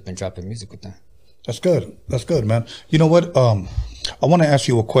since then, just been dropping music with them. That's good. That's good, man. You know what? I want to ask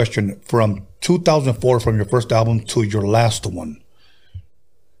you a question. From 2004, from your first album to your last one,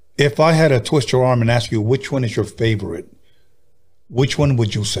 if I had to twist your arm and ask you which one is your favorite, which one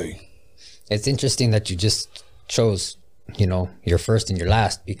would you say? It's interesting that you just chose, you know, your first and your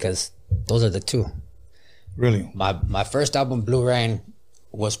last, because those are the two. Really? My first album, Blue Rain,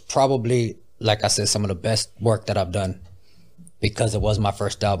 was probably, like I said, some of the best work that I've done, because it was my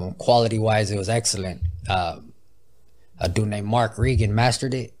first album. Quality wise, it was excellent. A dude named Mark Regan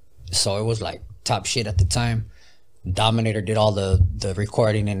mastered it, so it was like top shit at the time. Dominator did all the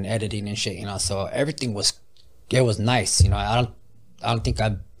recording and editing and shit, you know, so everything was nice, you know. I don't think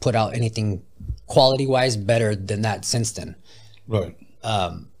I put out anything quality wise better than that since then. Right.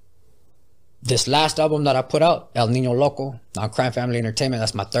 This last album that I put out, El Nino Loco, on Crime Family Entertainment,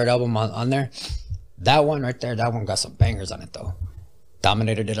 that's my third album on there. That one right there, that one got some bangers on it though.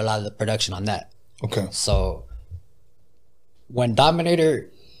 Dominator did a lot of the production on that. Okay. So when Dominator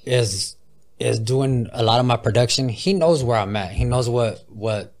is doing a lot of my production, he knows where I'm at. He knows what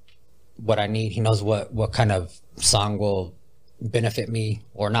I need. He knows what kind of song will benefit me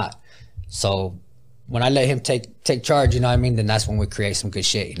or not. So when I let him take charge, you know what I mean, then that's when we create some good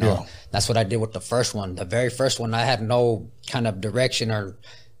shit, you know. Yeah. That's what I did with the first one. The very first one, I had no kind of direction, or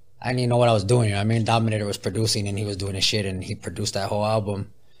I didn't even know what I was doing, you know what I mean. Dominator was producing and he was doing his shit, and he produced that whole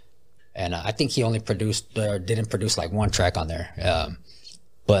album. And I think he only didn't produce like one track on there.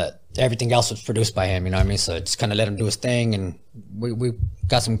 But everything else was produced by him, you know what I mean? So just kind of let him do his thing, and we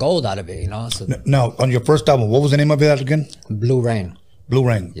got some gold out of it, you know? So, now, on your first album, what was the name of it again? Blue Rain. Blue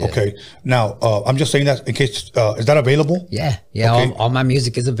Rain. Yeah. Okay. Now, I'm just saying that in case, is that available? Yeah. Okay. All my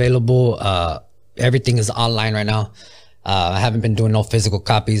music is available. Everything is online right now. I haven't been doing no physical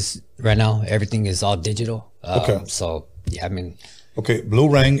copies right now. Everything is all digital. Okay. So, yeah, I mean. Okay, Blue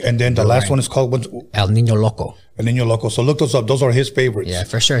Rain, and then the last one is called El Nino Loco. El Nino Loco. So look those up. Those are his favorites. Yeah,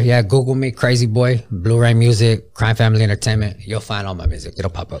 for sure. Yeah, Google me, Crazy Boy, Blue Rain Music, Crime Family Entertainment. You'll find all my music. It'll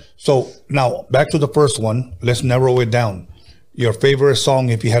pop up. So now back to the first one. Let's narrow it down. Your favorite song,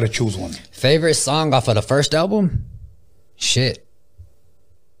 if you had to choose one. Favorite song off of the first album? Shit.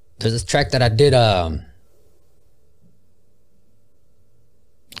 There's this track that I did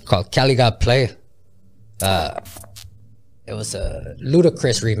called Cali Got Play. It was a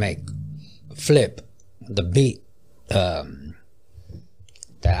Ludacris remake. Flip. The beat. That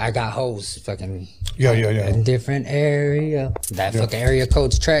I Got Hoes. Fucking. Yeah. In different area. That fucking area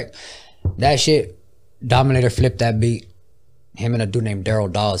codes track. That shit. Dominator flipped that beat. Him and a dude named Daryl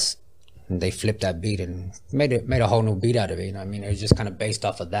Dawes. And they flipped that beat and made a whole new beat out of it. You know what I mean? It was just kind of based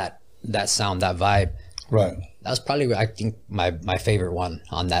off of that sound, that vibe. Right. That's probably, I think, my favorite one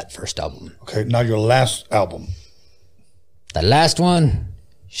on that first album. Okay, now your last album. The last one,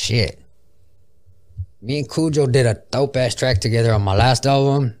 shit. Me and Cujo did a dope ass track together on my last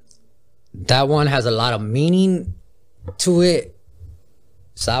album. That one has a lot of meaning to it.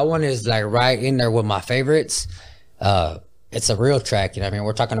 So that one is like right in there with my favorites. It's a real track, you know what I mean?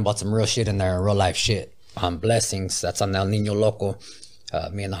 We're talking about some real shit in there, real life shit. Blessings, that's on El Nino Loco.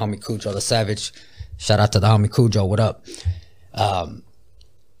 Me and the homie Cujo the Savage. Shout out to the homie Cujo, what up?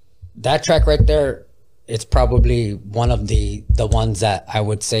 That track right there, it's probably one of the ones that I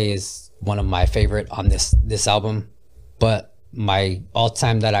would say is one of my favorite on this album. But my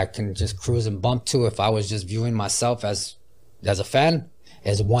all-time that I can just cruise and bump to if I was just viewing myself as a fan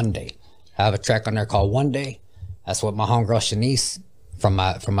is One Day. I have a track on there called One Day. That's what my homegirl Shanice from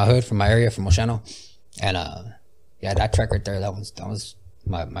my hood, from my area, from Oceano. And yeah, that track right there, that was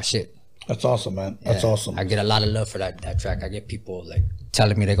my shit. That's awesome, man. That's awesome. I get a lot of love for that track. I get people like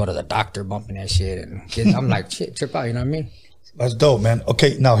telling me they go to the doctor bumping that shit, and I'm like, shit, trip out, you know what I mean? That's dope, man.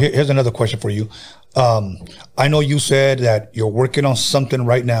 Okay, now here's another question for you. I know you said that you're working on something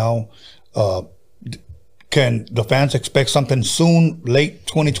right now. Can the fans expect something soon, late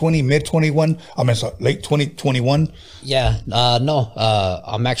 2020, mid 21? I mean, sorry, late 2021? Yeah, no,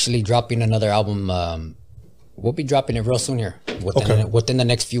 I'm actually dropping another album. We'll be dropping it real soon here, within the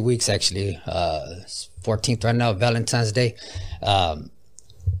next few weeks. Actually, it's 14th right now, Valentine's Day.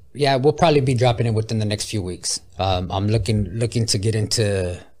 Yeah, we'll probably be dropping it within the next few weeks. I'm looking to get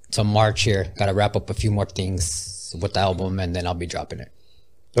into March here. Got to wrap up a few more things with the album, and then I'll be dropping it.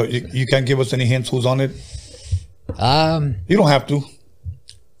 So you can't give us any hints who's on it? You don't have to.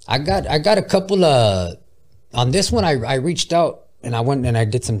 I got a couple of on this one. I reached out and I went and I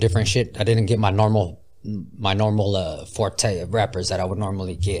did some different shit. I didn't get my normal forte of rappers that I would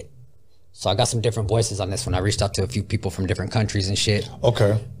normally get. So I got some different voices on this one. I reached out to a few people from different countries and shit.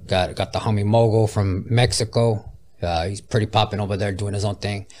 Okay. Got the homie Mogo from Mexico. He's pretty popping over there doing his own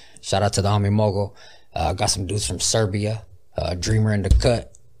thing. Shout out to the homie Mogo. Got some dudes from Serbia. Dreamer in the Cut.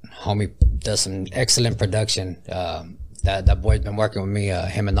 Homie does some excellent production. That boy's been working with me.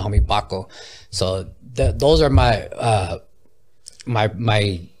 Him and the homie Baco. So those are my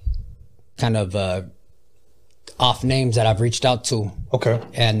my kind of off names that I've reached out to. Okay.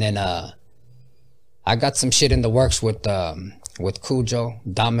 And then I got some shit in the works with Cujo,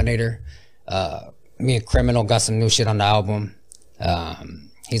 Dominator. Me and Criminal got some new shit on the album.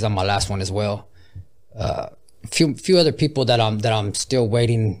 He's on my last one as well. Few other people that I'm still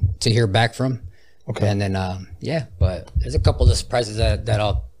waiting to hear back from. Okay. And then yeah, but there's a couple of surprises that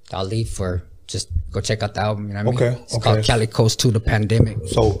I'll leave for. Just go check out the album. You know what I mean? Okay. It's called Cali Coast 2: The Pandemic.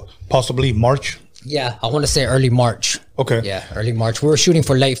 So possibly March. Yeah, I want to say early March. Okay. Yeah, early March. We were shooting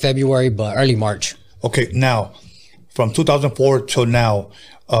for late February, but early March. Okay. Now, from 2004 till now,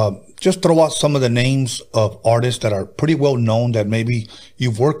 just throw out some of the names of artists that are pretty well known that maybe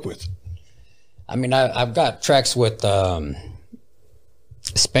you've worked with. I mean, I've got tracks with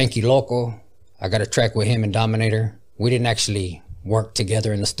Spanky Loco. I got a track with him and Dominator. We didn't actually work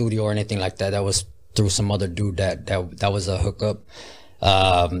together in the studio or anything like that. That was through some other dude that was a hookup.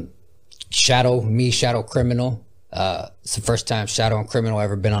 Shadow Criminal. It's the first time Shadow and Criminal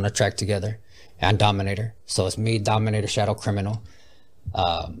ever been on a track together, and Dominator. So it's me, Dominator, Shadow, Criminal.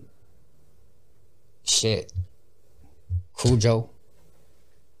 Cujo.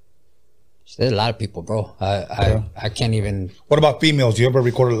 There's a lot of people, bro. I can't even. What about females? You ever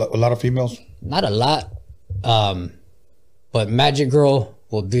recorded a lot of females? Not a lot. But Magic Girl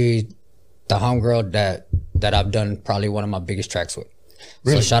will be the homegirl that I've done probably one of my biggest tracks with.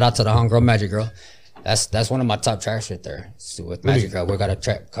 Really? So shout out to the homegirl Magic Girl. That's one of my top tracks right there. So with Magic Girl, we got a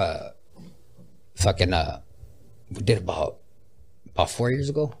track we did about 4 years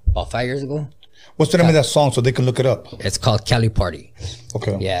ago, about 5 years ago. What's the name of that song so they can look it up? It's called Cali Party.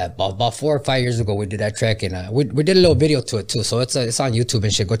 Okay. Yeah, about 4 or 5 years ago we did that track, and we did a little video to it too. So it's on YouTube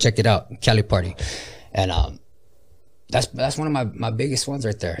and shit. Go check it out, Cali Party. And that's one of my biggest ones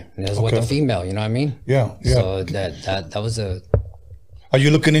right there. And it was with a female, you know what I mean? Yeah, yeah. So that was a. Are you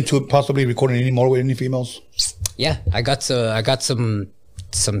looking into possibly recording any more with any females? Yeah, I got some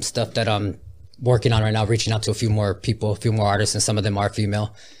stuff that I'm working on right now, reaching out to a few more people, a few more artists, and some of them are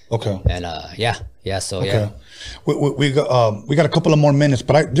female. Okay. And so okay. yeah. We got a couple of more minutes,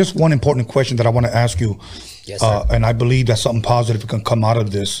 but just one important question that I want to ask you. Yes, sir. And I believe that something positive can come out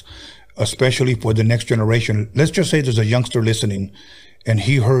of this, especially for the next generation. Let's just say there's a youngster listening, and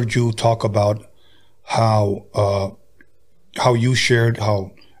he heard you talk about how you shared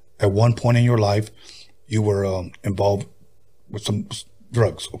how at one point in your life you were involved with some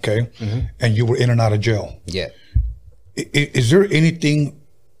drugs, okay? Mm-hmm. And you were in and out of jail. Yeah. Is there anything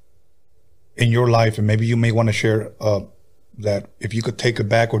in your life, and maybe you may want to share, that if you could take it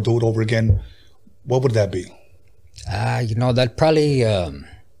back or do it over again, what would that be? That probably,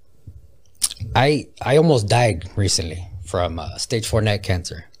 I almost died recently from stage 4 neck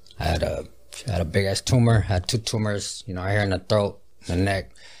cancer. I had a big ass tumor, had 2 tumors, right here in the throat, the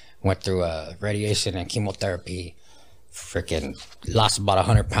neck. Went through radiation and chemotherapy. Freaking lost about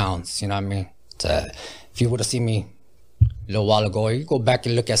 100 pounds, you know what I mean? If you would have seen me a little while ago, you go back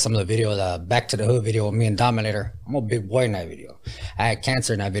and look at some of the videos, Back to the Hood video with me and Dominator. I'm a big boy in that video. I had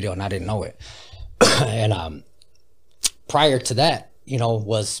cancer in that video and I didn't know it. And prior to that,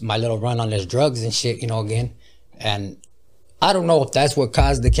 was my little run on this drugs and shit, again. And I don't know if that's what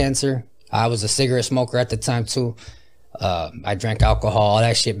caused the cancer. I was a cigarette smoker at the time too. I drank alcohol, all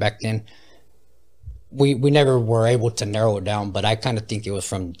that shit back then. We never were able to narrow it down, but I kind of think it was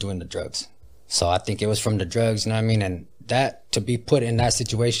from doing the drugs. So I think it was from the drugs, you know what I mean? And that, to be put in that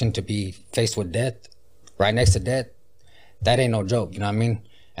situation, to be faced with death, right next to death, that ain't no joke, you know what I mean?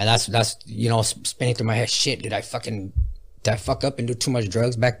 And that's spinning through my head, shit, did I fuck up and do too much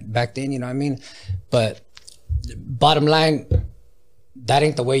drugs back then, you know what I mean? But bottom line, that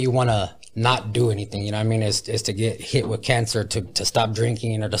ain't the way you want to not do anything. You know what I mean? Is to get hit with cancer, to stop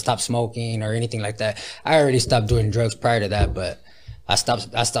drinking or to stop smoking or anything like that. I already stopped doing drugs prior to that, but I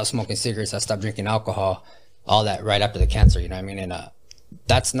stopped smoking cigarettes. I stopped drinking alcohol, all that right after the cancer. You know what I mean? And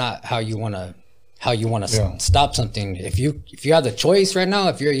that's not how you want to stop something. If you have the choice right now,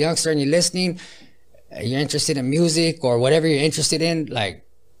 if you're a youngster and you're listening, you're interested in music or whatever you're interested in, like,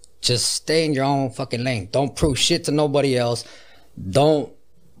 just stay in your own fucking lane. Don't prove shit to nobody else.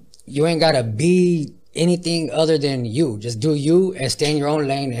 You ain't gotta be anything other than you. Just do you and stay in your own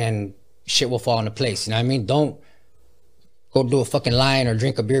lane, and shit will fall into place. You know what I mean? Don't go do a fucking line or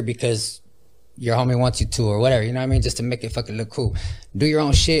drink a beer because your homie wants you to or whatever. You know what I mean? Just to make it fucking look cool. Do your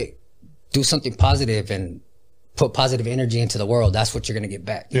own shit. Do something positive and put positive energy into the world. That's what you're gonna get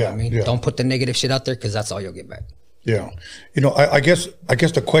back. You know what I mean? Don't put the negative shit out there, because that's all you'll get back. Yeah. You know, I guess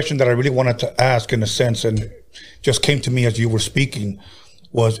the question that I really wanted to ask, in a sense, and just came to me as you were speaking,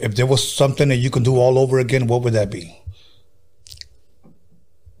 was if there was something that you can do all over again, what would that be?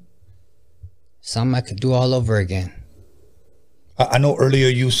 Something I could do all over again. I know earlier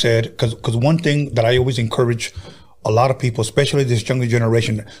you said, because one thing that I always encourage a lot of people, especially this younger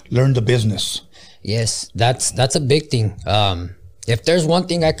generation, learn the business. Yes, that's a big thing. If there's one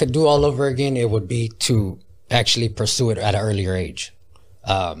thing I could do all over again, it would be to actually pursue it at an earlier age.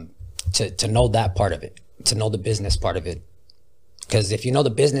 To know that part of it, to know the business part of it. Because if you know the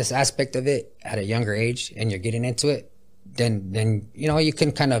business aspect of it at a younger age and you're getting into it, then you know, you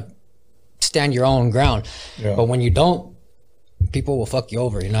can kind of stand your own ground. Yeah. But when you don't, people will fuck you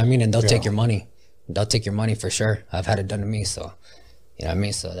over, you know what I mean? And they'll take your money. They'll take your money for sure. I've had it done to me, so you know what I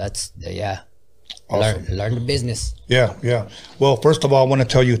mean? So that's, awesome. Learn the business. Yeah. Well, first of all, I want to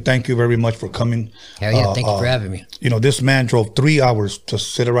tell you thank you very much for coming. Hell yeah, thank you for having me. You know, this man drove 3 hours to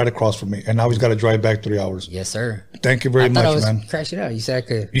sit right across from me, and now he's got to drive back 3 hours. Yes, sir. Thank you very much, I was man. Crashing out. You said I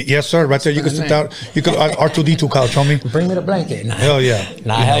could. Yes, sir. Right there. You can sit down. You could R2D2 couch on me. Bring me the blanket. Hell yeah.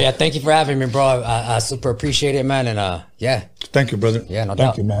 Hell yeah. Thank you for having me, bro. I super appreciate it, man. And yeah. Thank you, brother. Yeah, no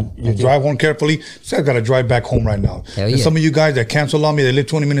doubt. Thank you, man. You drive home carefully. So I got to drive back home right now. Hell yeah. And some of you guys that cancel on me, they live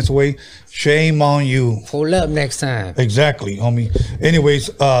 20 minutes away. Shame on you. Pull up next time. Exactly, homie.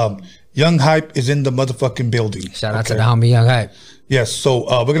 Anyways, Young Hype is in the motherfucking building. Shout out to the homie Young Hype. Yes, so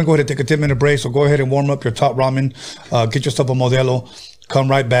we're going to go ahead and take a 10-minute break. So go ahead and warm up your top ramen. Get yourself a Modelo.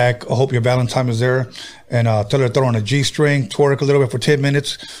 Come right back. I hope your Valentine is there. And tell her to throw on a G-string. Twerk a little bit for 10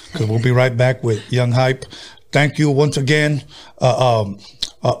 minutes. Because we'll be right back with Young Hype. Thank you once again.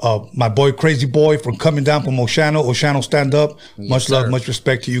 My boy, Crazy Boy, for coming down from Oceano. Oceano, stand up. Yes, much love, much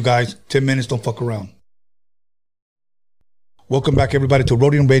respect to you guys. 10 minutes, don't fuck around. Welcome back, everybody, to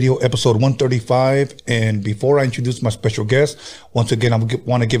Roadium Radio, episode 135. And before I introduce my special guest, once again, I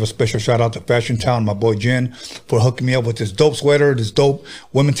want to give a special shout out to Fashion Town, my boy Jen, for hooking me up with this dope sweater, this dope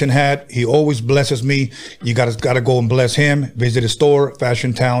Wilmington hat. He always blesses me. You got to go and bless him. Visit his store,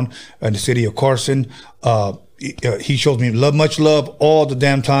 Fashion Town, in the city of Carson. He shows me much love all the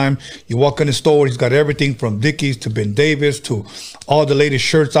damn time. You walk in the store, he's got everything from Dickies to Ben Davis to all the latest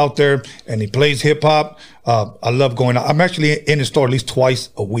shirts out there, and he plays hip hop. I love going out. I'm actually in the store at least twice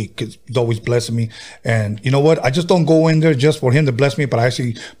a week. He's always blessing me. And you know what? I just don't go in there just for him to bless me, but I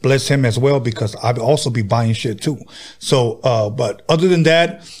actually bless him as well, because I'd also be buying shit too. So, but other than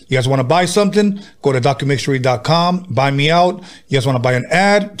that, you guys want to buy something, go to DrMixery.com, buy me out. You guys want to buy an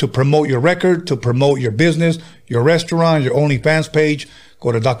ad to promote your record, to promote your business, your restaurant, your OnlyFans page,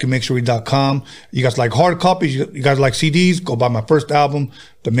 go to DrMixery.com. You guys like hard copies, you guys like CDs, go buy my first album,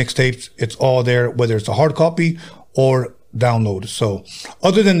 the mixtapes. It's all there, whether it's a hard copy or download. So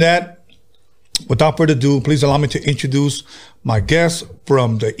other than that, without further ado, please allow me to introduce my guest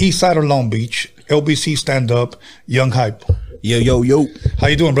from the east side of Long Beach, LBC stand-up, Young Hype. Yo. How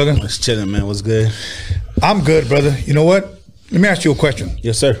you doing, brother? What's chilling, man? What's good? I'm good, brother. You know what? Let me ask you a question.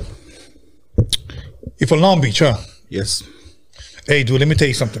 Yes, sir. You're from Long Beach, huh? Yes. Hey, dude, let me tell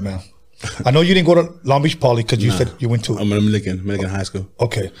you something, man. I know you didn't go to Long Beach Poly because you said you went to... I'm Dominican High School.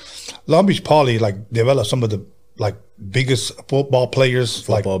 Okay. Long Beach Poly, like, developed some of the, like, biggest football players.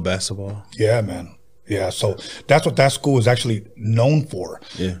 Football, basketball. Yeah, man. Yeah, so that's what that school is actually known for.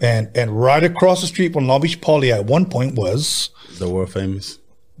 Yeah. And right across the street from Long Beach Poly at one point was... The world famous.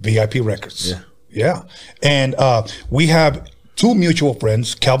 VIP Records. Yeah. Yeah. And we have two mutual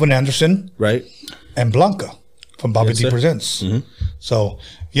friends, Calvin Anderson. Right. And Blanca from Bobby D Presents. Mm-hmm. So,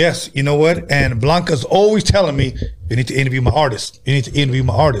 yes, you know what? And Blanca's always telling me, you need to interview my artist. You need to interview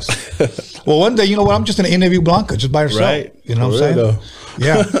my artist. Well, one day, you know what? I'm just going to interview Blanca just by herself. Right. You know what I'm saying?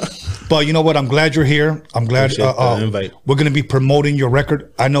 Yeah. But you know what? I'm glad you're here. I'm glad Appreciate the invite. we're going to be promoting your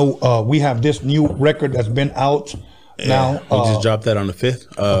record. I know we have this new record that's been out now. We just dropped that on the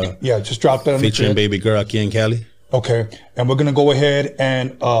 5th. Yeah, just dropped that on Featuring the 5th. Baby Girl aquí in Cali. Okay, and we're gonna go ahead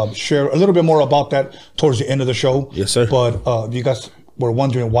and share a little bit more about that towards the end of the show. Yes, sir. But if you guys were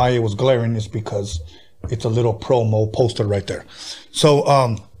wondering why it was glaring, it's because it's a little promo poster right there. So,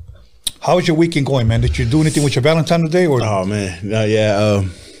 how's your weekend going, man? Did you do anything with your Valentine today, or? Oh man,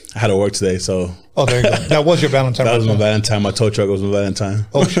 I had to work today, so Oh, there you go. That was your Valentine. that was right my there. Valentine. My tow truck was my Valentine.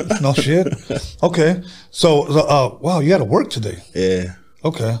 Oh, no shit. Okay, so wow, you had to work today. Yeah,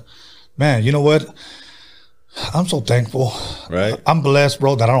 Okay, man. You know what? I'm so thankful. right. I'm blessed,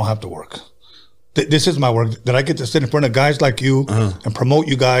 bro, that I don't have to work. This is my work. That I get to sit in front of guys like you and promote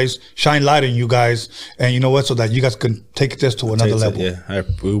you guys, shine light on you guys, and you know what? So that you guys can take this to another level. Yeah,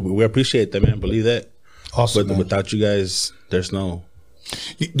 we appreciate that, man. Believe that. Awesome, But man. without you guys, there's no.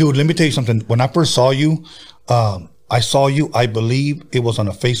 Dude, let me tell you something. When I first saw you, I believe it was on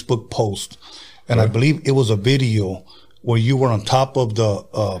a Facebook post, and I believe it was a video where you were on top of the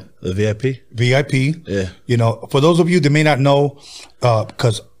The VIP. VIP. Yeah. You know, for those of you that may not know,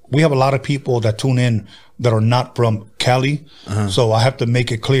 because we have a lot of people that tune in that are not from Cali, so I have to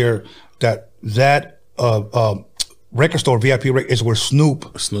make it clear that record store VIP is where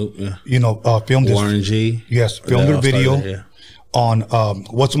Snoop, Yeah. you know, filmed this. Warren G. Yes, filmed That their all started video there, yeah. on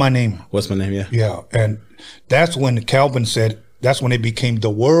What's My Name. What's my name? Yeah. Yeah, and that's when Calvin said that's when it became the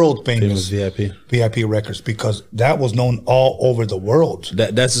world famous VIP. VIP Records, because that was known all over the world.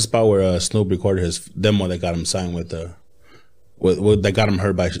 That's the spot where Snoop recorded his demo that got him signed with that got him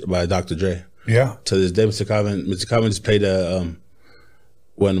heard by Dr. Dre. Yeah, To this day, Mr. Calvin just played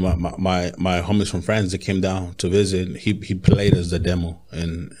when my homies from France that came down to visit, he played us the demo,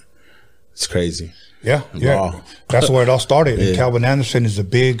 and it's crazy. yeah. Wow. That's where it all started. And Yeah. Calvin Anderson is a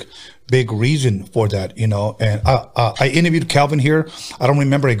big reason for that, you know. And I interviewed Calvin here. I don't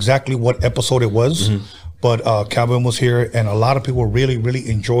remember exactly what episode it was, Mm-hmm. but Calvin was here, and a lot of people really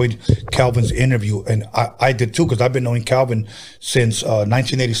enjoyed Calvin's interview, and I did too, because I've been knowing Calvin since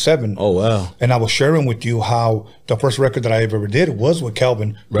 1987. Oh wow. And I was sharing with you how the first record that I ever did was with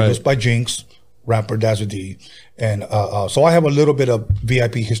Calvin, produced by Jinx, rapper Dazzle D. And so I have a little bit of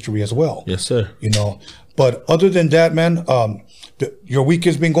VIP history as well. Yes, sir. You know, but other than that, man, your week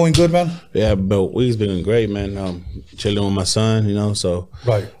has been going good, man? Yeah, but week's been great, man. Chilling with my son, you know, so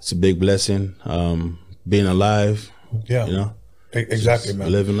Right. it's a big blessing. Being alive, Yeah. you know, Exactly,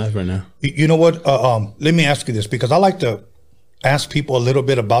 man. living life right now. You know what? Let me ask you this, because I like to ask people a little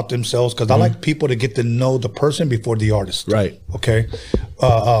bit about themselves, because I like people to get to know the person before the artist. Right. Okay.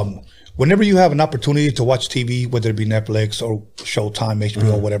 Whenever you have an opportunity to watch TV, whether it be Netflix or Showtime,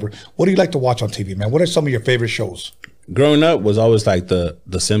 HBO, whatever, what do you like to watch on TV, man? What are some of your favorite shows? Growing up was always like the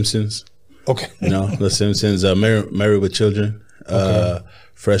Simpsons, Okay. you know, the Simpsons, Married with Children,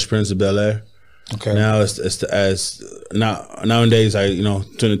 Fresh Prince of Bel-Air. Okay. Now nowadays I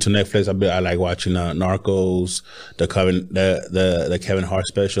tune into Netflix. I like watching Narcos, the Kevin Hart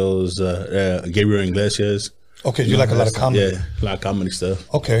specials, Gabriel Iglesias. Okay, you like a lot of comedy. Yeah, a lot of comedy stuff.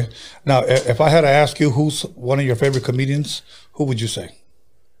 Okay. Now, if I had to ask you who's one of your favorite comedians, who would you say?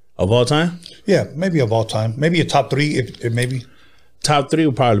 Of all time, Yeah, maybe of all time. Maybe a top three, if maybe. top three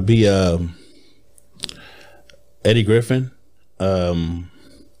would probably be Eddie Griffin,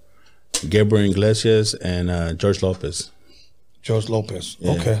 Gabriel Iglesias, and George Lopez. George Lopez.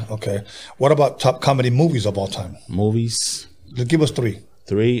 Okay. What about top comedy movies of all time? Movies, Give us three.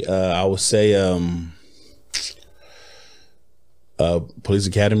 three. I would say Police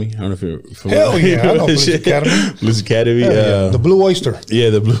Academy. I don't know if you're familiar. Hell yeah, I know Police Academy. Police Academy. The Blue Oyster.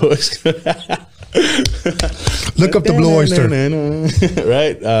 The Blue Oyster. Look up the Blue Oyster.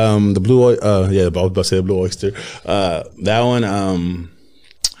 Right. The Blue. I was about to say the Blue Oyster. That one.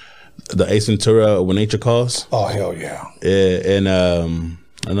 The Ace Ventura: When Nature Calls. Oh, hell yeah. Yeah, and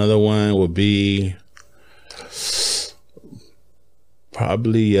another one would be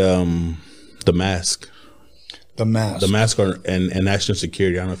probably The Mask. The Mask. The Mask and National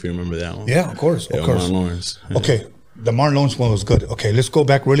Security. I don't know if you remember that one. Yeah, of course. Yeah, Of course. Martin Lawrence. Yeah. Okay. The Martin Lawrence one was good. Okay, let's go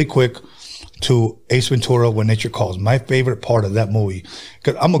back really quick to Ace Ventura: When Nature Calls. My favorite part of that movie,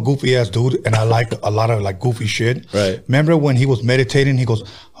 because I'm a goofy ass dude and I like a lot of like goofy shit. Right. Remember when he was meditating? He goes,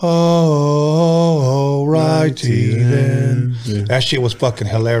 "Oh, righty then." That shit was fucking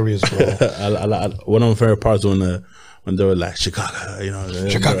hilarious, bro. One of my favorite parts when they were like Chicago,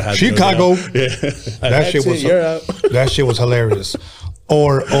 Chicago. Yeah, That shit was you're out. that shit was hilarious.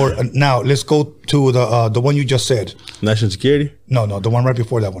 Or now let's go to the one you just said. National Security. No, the one right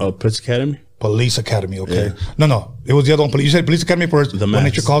before that one. Police Academy. Police Academy, okay. Yeah. No. It was the other one. You said Police Academy first. The When Mask.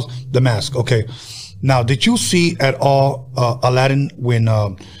 Nature Calls. The Mask, okay. Now, did you see at all Aladdin when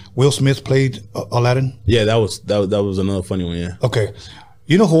Will Smith played Aladdin? Yeah, that was another funny one. Yeah. Okay.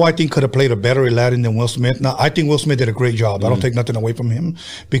 You know who I think could have played a better Aladdin than Will Smith? Now, I think Will Smith did a great job. I don't take nothing away from him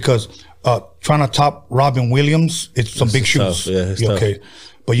because trying to top Robin Williams, it's some big shoes. tough. Yeah, it's okay. tough.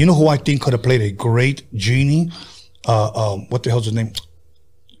 But you know who I think could have played a great genie? What the hell's his name?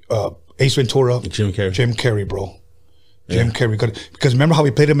 Ace Ventura. Jim Carrey. Jim Carrey, bro. Jim Carrey because remember how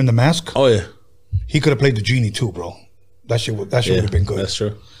he played him in The Mask? Oh yeah. He could have played the genie too, bro. That shit would have been good. That's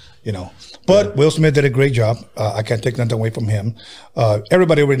true. You know, but Will Smith did a great job. I can't take nothing away from him.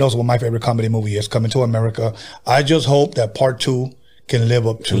 Everybody already knows what my favorite comedy movie is, Coming to America. I just hope that part 2 can live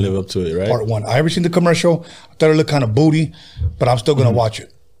up to it, right? part 1. I ever seen the commercial. I thought it looked kind of booty, but I'm still gonna watch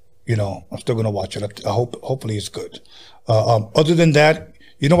it. You know, I'm still gonna watch it. I hope, hopefully, it's good. Other than that,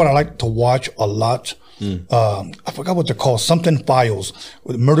 you know what I like to watch a lot. I forgot what they're called. Something Files,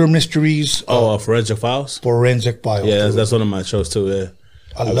 with murder mysteries. Forensic Files. Forensic Files. Yeah, dude. that's one of my shows too. Yeah.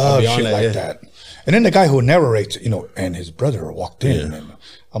 I love be on shit that, like yeah. that. And then the guy who narrates, you know, and his brother walked in, and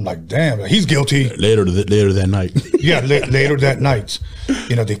I'm like, damn, he's guilty. Later that night. Yeah, later that night,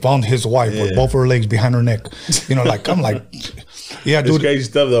 you know, they found his wife with both her legs behind her neck. You know, like I'm like, yeah, It's dude. crazy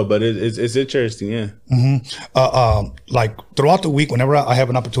stuff though, but it's interesting. Yeah. Like throughout the week, whenever I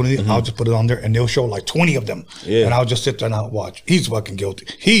have an opportunity, I'll just put it on there, and they'll show like 20 of them, and I'll just sit there and I'll watch. He's fucking guilty.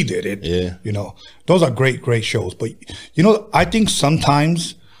 He did it. Yeah. You know, those are great shows. But you know, I think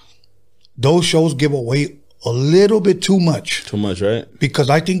sometimes those shows give away a little bit too much. Too much, right? Because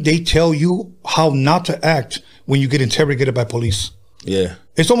I think they tell you how not to act when you get interrogated by police. Yeah.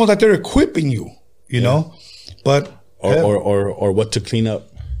 It's almost like they're equipping you, you know? But Or what to clean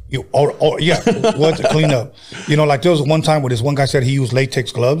up. or what to clean up. You know, like there was one time where this one guy said he used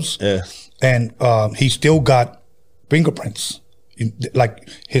latex gloves. Yeah. And he still got fingerprints. Like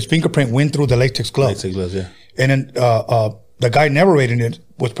his fingerprint went through the latex glove. Latex gloves, yeah. And then the guy narrating it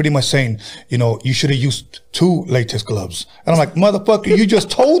was pretty much saying, you know, you should have used 2 latex gloves. And I'm like, motherfucker, you just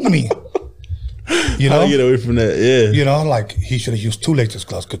told me. You How know, to get away from that? Yeah. you know, like he should have used 2 latex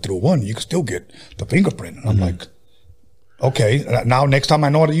gloves. Because through one, you could still get the fingerprint. And I'm like, okay, now next time I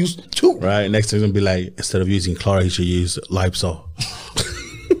know how to use 2. Right. Next thing gonna be like, instead of using Chloride, you should use Lysol.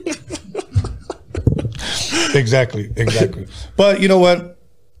 Exactly. But you know what?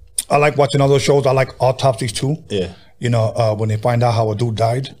 I like watching all those shows. I like autopsies too. Yeah. You know, when they find out how a dude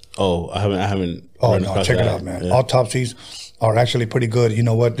died. Oh, I haven't. Oh run no, across check it that. out, man. Yeah. Autopsies are actually pretty good. You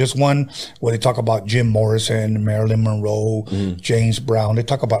know what? This one where they talk about Jim Morrison, Marilyn Monroe, James Brown. They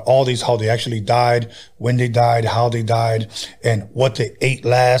talk about all these, how they actually died, when they died, how they died, and what they ate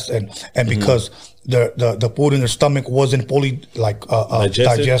last, and because the food in their stomach wasn't fully like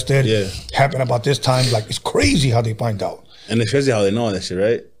digested. Yeah. Happened about this time. Like it's crazy how they find out. And it's crazy how they know that shit,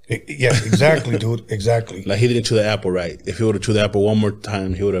 right? Yeah, exactly, dude. Exactly. Like he didn't chew the apple right. If he would have chewed the apple one more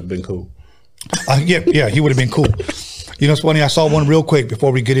time, he would have been cool. Yeah, he would have been cool. You know, it's funny. I saw one real quick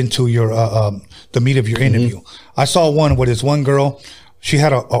before we get into your the meat of your interview. I saw one where this one girl, she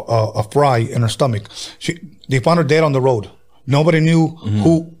had a fry in her stomach. They found her dead on the road. Nobody knew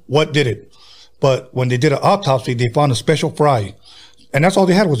what did it. But when they did an autopsy, they found a special fry. And that's all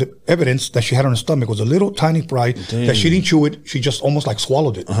they had was evidence that she had on her stomach was a little tiny fry that she didn't chew it. She just almost like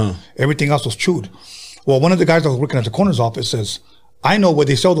swallowed it. Everything else was chewed. Well, one of the guys that was working at the coroner's office says, I know where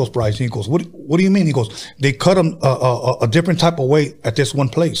they sell those fries. And he goes, what do you mean? He goes, they cut them a different type of way at this one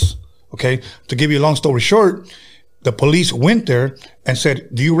place. Okay. To give you a long story short, the police went there and said,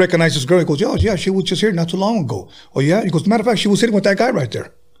 do you recognize this girl? He goes, yeah, she was just here not too long ago. Oh yeah? He goes, matter of fact, she was sitting with that guy right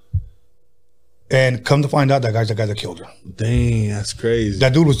there. And come to find out, that guy's the guy that killed her. Dang, that's crazy.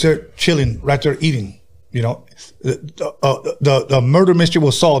 That dude was there chilling right there eating. You know, the murder mystery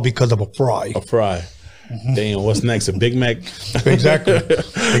was solved because of a fry. A fry. Dang, what's next? A Big Mac?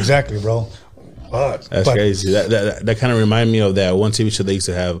 Exactly, bro. But Crazy. That kind of reminded me of that one TV show they used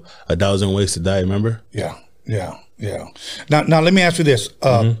to have, 1,000 Ways to Die. Remember? Yeah. Now let me ask you this: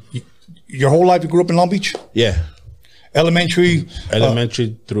 your whole life you grew up in Long Beach? Yeah. Elementary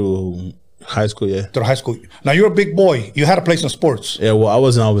through high school. Yeah. Through high school. Now you're a big boy. You had a place in sports. Yeah. Well, I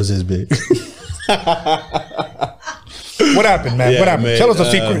wasn't always this big. What happened, man? Yeah, What happened? man, Tell us a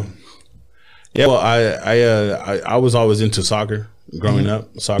secret. Yeah. Well, I was always into soccer growing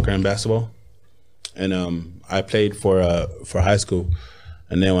up, soccer and basketball, and I played for high school.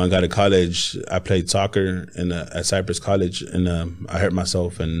 And then when I got to college, I played soccer at Cypress College, and I hurt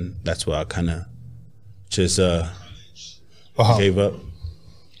myself, and that's why I kind of just gave up.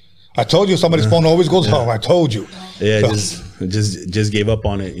 I told you somebody's phone always goes off. I told you. Yeah, just gave up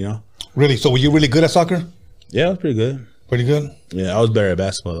on it, you know. Really? So were you really good at soccer? Yeah, I was pretty good. Pretty good? Yeah, I was better at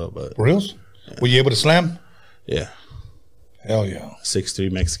basketball though, but For reals? Were you able to slam? yeah, Hell yeah.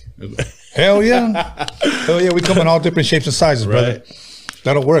 6'3" Mexican. Hell yeah. Hell yeah. We come in all different shapes and sizes, brother. Right.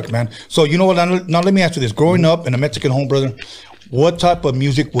 That'll work, man. So you know what? Now let me ask you this. Growing up in a Mexican home, brother, what type of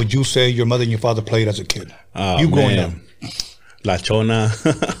music would you say your mother and your father played as a kid? You growing up. La Chona,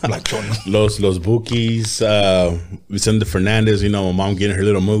 La Chona. Los Bukis, Vicente Fernandez. You know, my mom getting her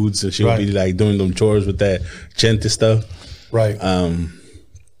little moods, and she would be Right. like doing them chores with that Chente stuff. Right.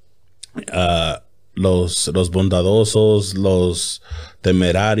 Los Bondadosos, Los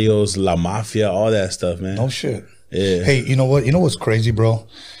Temerarios, La Mafia, all that stuff, man. No shit. Yeah. Hey, you know what? You know what's crazy, bro?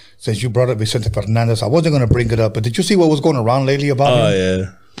 Since you brought up Vicente Fernandez, I wasn't going to bring it up, but did you see what was going around lately about him?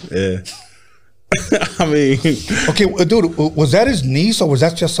 Oh, yeah. I mean, Okay, dude, was that his niece or was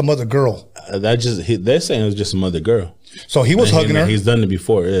that just some other girl? they're saying it was just some other girl. So he was And hugging her. He's done it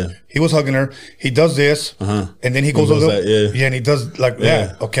before, yeah. He was hugging her. He does this, and then he goes He goes over, like, yeah. and he does like Yeah.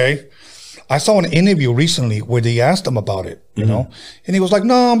 that. Okay. I saw an interview recently where they asked him about it, you know, and he was like,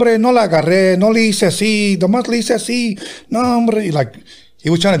 "No, hombre, no la agarré, no le hice así, nomás le hice así, no, hombre." Like he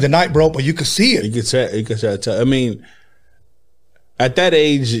was trying to deny it, bro, but you could see it. You could try to tell. I mean, at that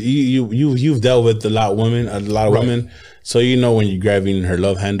age, you've dealt with a lot of women, so you know when you're grabbing her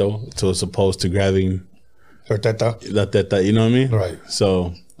love handle to as opposed to grabbing Her teta. that, you know what I mean? Right.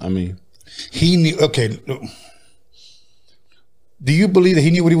 So I mean, He knew. Okay. Do you believe that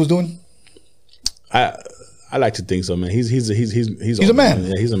he knew what he was doing? I like to think so, man. He's a man.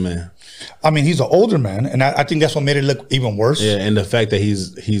 Yeah, he's a man. I mean, he's an older man, and I think that's what made it look even worse. Yeah, and the fact that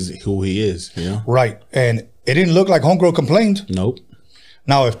he's who he is, you know. Right. And it didn't look like homegirl complained. Nope.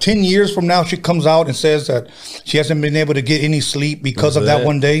 Now, if 10 years from now she comes out and says that she hasn't been able to get any sleep because of that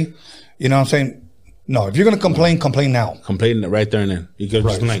one day, you know what I'm saying? No, if you're going to complain, complain now. Complain right there and then. You could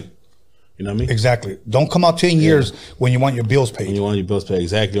just Right. like, you know what I mean? Exactly. Don't come out 10 years when you want your bills paid. When you want your bills paid,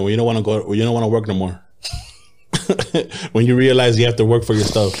 exactly. When you don't want to go, when you don't want to work no more. When you realize you have to work for your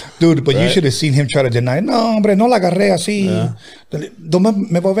stuff. Dude, but you Right. should have seen him try to deny. No, hombre, no la agarré así.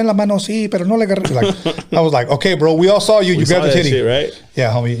 Me moví la mano así, pero no la agarré. Like, I was like, okay, bro, we all saw you. You saw grabbed the that titty. shit, right?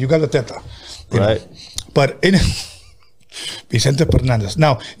 Yeah, homie, you got the teta. You know. Right. But Vicente Fernandez.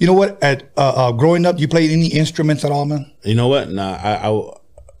 Now, you know what? At growing up, you played any instruments at all, man? You know what? Nah,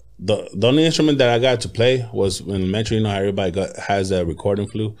 the only instrument that I got to play was in elementary. You know how everybody has a recording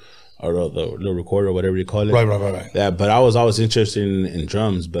flute or the little recorder, whatever you call it. Right. Yeah, but I was always interested in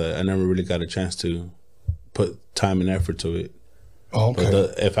drums, but I never really got a chance to put time and effort to it. Oh, okay.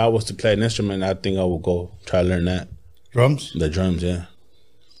 But if I was to play an instrument, I think I would go try to learn that. Drums? The drums, yeah.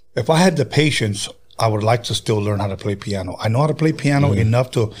 If I had the patience, I would like to still learn how to play piano. I know how to play piano enough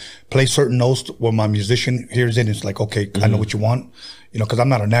to play certain notes where my musician hears it and it's like, okay, I know what you want. You know, because I'm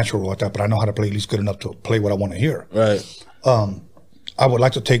not a natural at that, but I know how to play at least good enough to play what I want to hear. Right. I would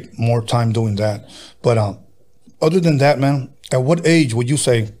like to take more time doing that. But other than that, man, at what age would you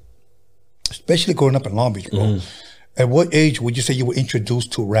say, especially growing up in Long Beach, bro, at what age would you say you were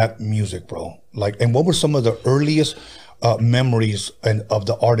introduced to rap music, bro? Like, and what were some of the earliest memories of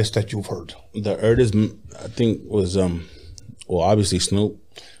the artists that you've heard? The earliest, I think, was well, obviously Snoop,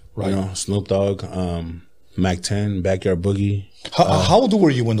 Right. You know, Snoop Dogg, Mac 10, Backyard Boogie. How old were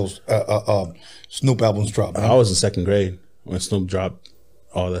you when those Snoop albums dropped, man? I was in second grade when Snoop dropped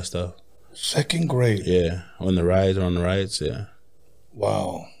all that stuff. Second grade. Yeah, on the rides, yeah.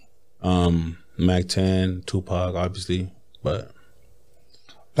 Wow. Mac 10, Tupac, obviously, but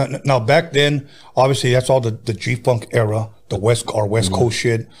Now back then, obviously that's all the G-Funk era, the West Coast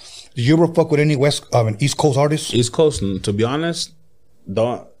shit. Did you ever fuck with any East Coast artists? East Coast. To be honest,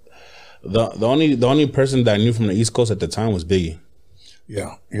 the only person that I knew from the East Coast at the time was Biggie.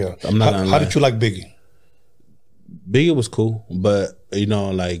 Yeah. I'm not gonna How lie. did you like Biggie? Biggie was cool, but you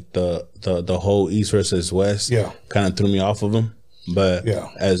know, like the whole East versus West, Yeah. kind of threw me off of him. But Yeah.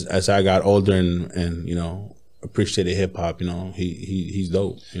 as I got older and you know appreciated hip hop, you know, he's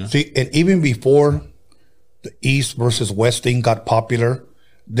dope. You know? See, and even before the East versus West thing got popular,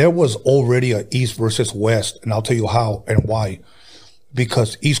 there was already a East versus West, and I'll tell you how and why.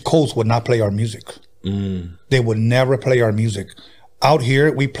 Because East Coast would not play our music. They would never play our music. Out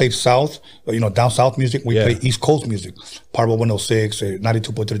here, we played South, you know, down South music. We Yeah. played East Coast music. Parvo 106,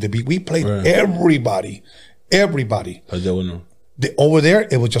 92.3 The Beat. We played Right. everybody. But they wouldn't. Over there,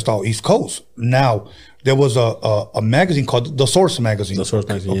 it was just all East Coast. Now, there was a magazine called The Source Magazine. The Source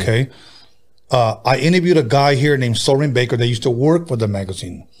Magazine, yeah. Okay. I interviewed a guy here named Soren Baker that used to work for the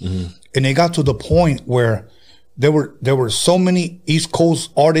magazine. And it got to the point where there were so many East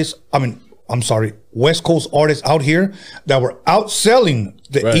Coast artists. I mean, West Coast artists out here that were outselling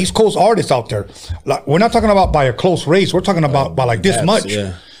the Right. East Coast artists out there. Like, we're not talking about by a close race. We're talking about by like this Gaps, much.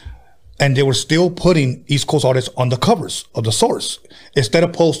 Yeah. And they were still putting East Coast artists on the covers of the Source instead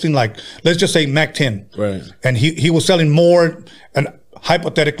of posting like, let's just say Mac 10. Right. And he was selling more, and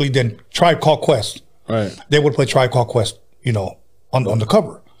hypothetically, than Tribe Called Quest. Right. They would put Tribe Called Quest, on the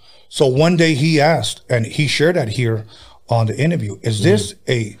cover. So one day he asked, and he shared that here on the interview, is this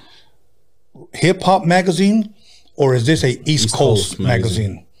a hip hop magazine or is this a East Coast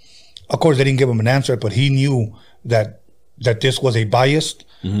magazine? Of course, they didn't give him an answer, but he knew that this was a biased,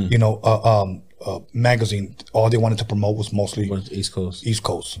 magazine. All they wanted to promote was mostly East Coast. East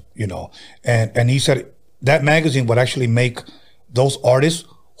Coast, and he said that magazine would actually make those artists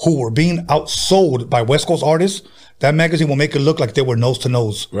who were being outsold by West Coast artists. That magazine will make it look like they were nose to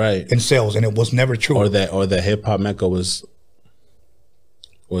nose, Right. in sales, and it was never true. Or that hip hop Mecca was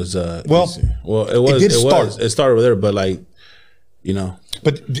Well, easy. Well, it was. it did start. It started over there, but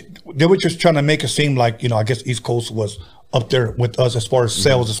But they were just trying to make it seem like, I guess East Coast was up there with us as far as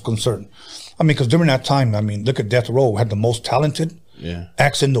sales is concerned. I mean, because during that time, look at Death Row, had the most talented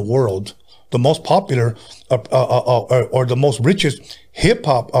acts in the world, the most popular or the most richest hip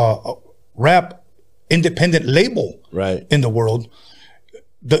hop rap independent label in the world.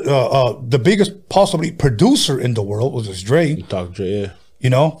 The biggest possibly producer in the world was Dre. Dr. Dre,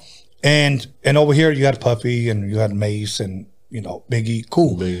 yeah. And over here you had Puffy and you had Mace and Biggie,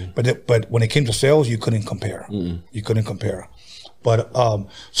 cool. Biggie. But when it came to sales, you couldn't compare. You couldn't compare. But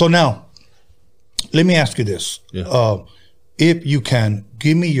so now, let me ask you this: if you can,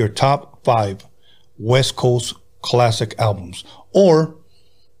 give me your top 5 West Coast classic albums, or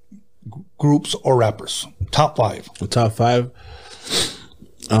groups or rappers. Top 5. The top 5.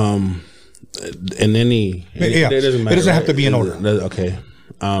 In any, it doesn't matter. It doesn't have to be in order. Okay.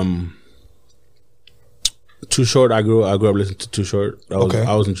 Too Short. I grew up listening to Too Short.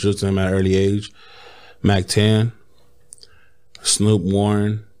 I was introduced to him at an early age. Mac 10, Snoop,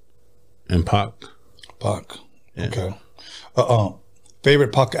 Warren, and Pac. Pac. Yeah. Okay.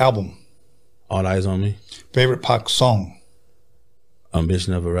 Favorite Pac album? All Eyes on Me. Favorite Pac song?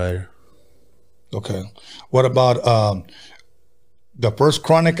 Ambition of a Writer. Okay. What about the first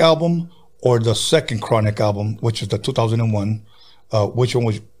Chronic album or the second Chronic album, which is the 2001? Which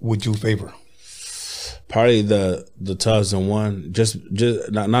one would you favor? Probably the 2001. Just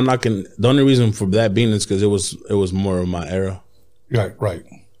not knocking. The only reason for that being is because it was more of my era. Right.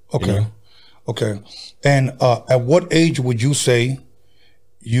 Okay. Okay. And at what age would you say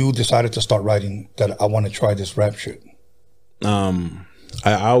you decided to start writing that I want to try this rap shit? I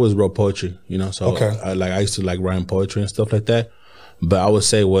always wrote poetry, so I used to like writing poetry and stuff like that. But I would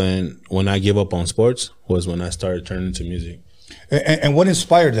say when I gave up on sports was when I started turning to music. And what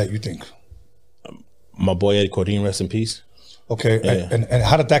inspired that, you think? My boy Ed Codine, rest in peace. Okay, yeah. And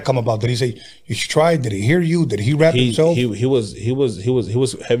how did that come about? Did he say you should try? Did he hear you? Did he rap himself? He was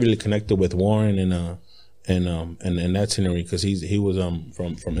heavily connected with Warren and that scenery because he was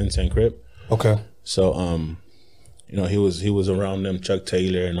from Insane Crip. Okay. So he was around them, Chuck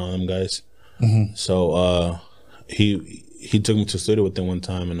Taylor and all them guys. Mm-hmm. So he took me to the studio with them one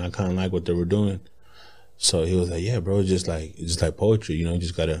time, and I kind of liked what they were doing. So he was like, "Yeah, bro, just like poetry, you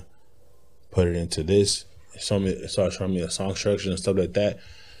just gotta put it into this." Started showing me the song structure and stuff like that.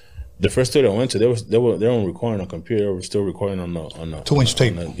 The first studio I went to, they weren't recording on computer. They were still recording on the 2-inch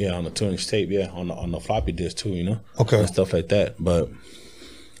tape. On the 2-inch tape. Yeah, on the floppy disk too. Okay, and stuff like that. But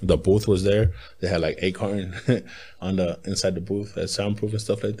the booth was there. They had like 8 carton on the inside the booth, had soundproof and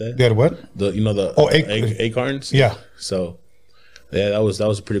stuff like that. They had what? Eight cartons. Yeah. So yeah, that was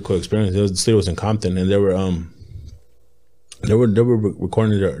a pretty cool experience. The studio was in Compton, and they were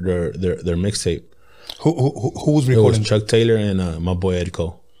recording their mixtape. Who was recording? It was Chuck Taylor and my boy Ed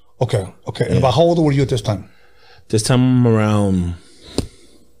Cole. Okay. Yeah. And about how old were you at this time? This time around,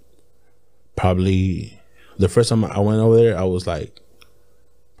 probably the first time I went over there, I was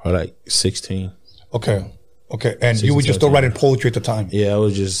probably 16. Okay. And you were just still writing poetry at the time? Yeah, I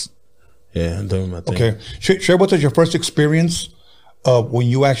was just doing my thing. Okay. Share with us your first experience when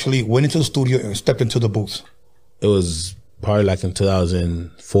you actually went into the studio and stepped into the booth. It was probably in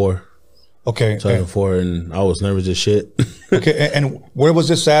 2004. Okay. 2004, and I was nervous as shit. Okay, and where was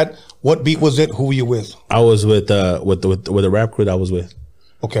this at? What beat was it? Who were you with? I was with the rap crew that I was with.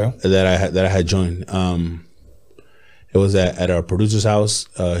 Okay. That I had joined. It was at our producer's house.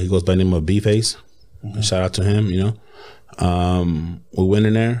 He goes by the name of B-Face. Mm-hmm. Shout out to him. We went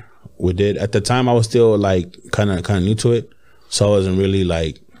in there. We did. At the time, I was still kind of new to it, so I wasn't really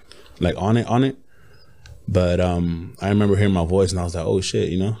on it. But I remember hearing my voice, and I was like, oh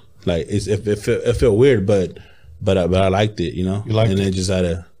shit, Like it felt weird, but I liked it, you know. You liked and it. then just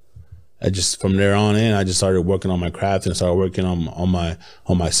I just from there on in, I just started working on my craft and started working on my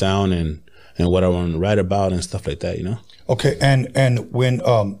sound and what I want to write about and stuff like that, you know. Okay, and when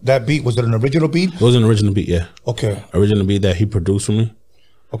that beat, was it an original beat? It was an original beat, yeah. Okay, Original beat that he produced for me,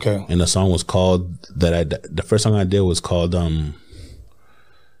 okay, and the song was called the first song I did was called I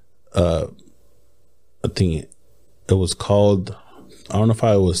think it was called, I don't know if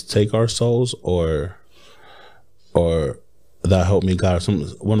it was Take Our Souls or That Help Me God, or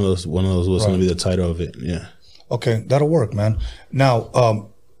one of those was going to be the title of it. Yeah. okay, that'll work, man. Now,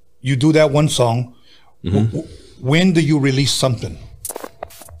 you do that one song. Mm-hmm. When do you release something?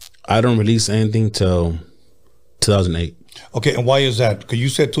 I don't release anything till 2008. Okay, and why is that? Because you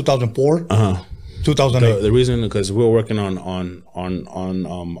said 2004, 2008. The reason, because we were working on a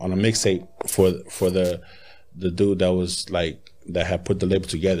mixtape for the dude that was like that had put the label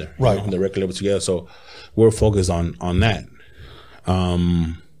together, you Right. know, the record label together. So we're focused on that.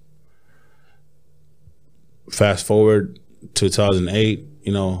 Fast forward to 2008,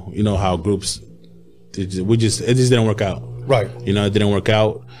 you know how groups, it just didn't work out. Right. You know, it didn't work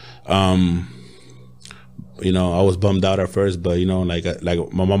out. You know, I was bummed out at first, but you know, like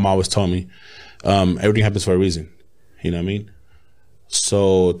my mom always told me, everything happens for a reason. You know what I mean?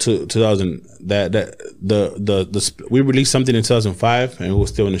 So 2000, we released something in 2005, and we were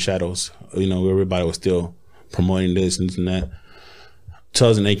still in the shadows. You know, everybody was still promoting this and that.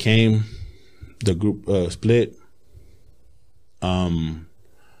 2008 came, the group split.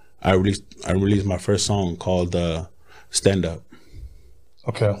 I released my first song called "Stand Up."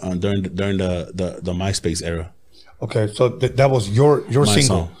 Okay. During the MySpace era. Okay. So that was your My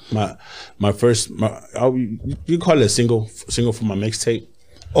single. song. My first. You call it a single for my mixtape.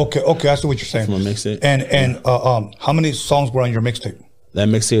 Okay. Okay. I see what you're saying. For my mixtape. And how many songs were on your mixtape? That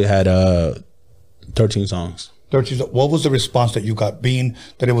mixtape had 13 songs. 13. What was the response that you got? Being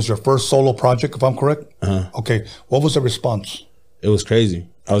that it was your first solo project, if I'm correct. Okay. What was the response? It was crazy.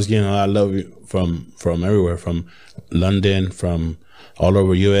 I was getting a lot of love from everywhere, from London, from all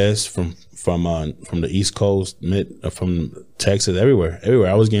over US, from the East Coast, from Texas, everywhere.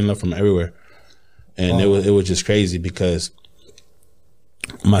 I was getting love from everywhere, and it was just crazy because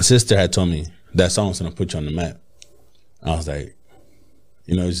my sister had told me that song's gonna put you on the map. I was like,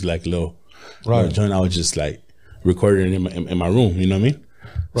 you know, it's like a little joint. I was just like recording it in my room. You know what I mean?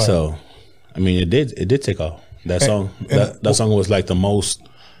 Right. So, I mean, it did take off. That song, that song was like the most,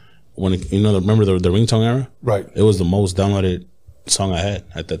 when it, remember the ringtone era? Right. It was the most downloaded song I had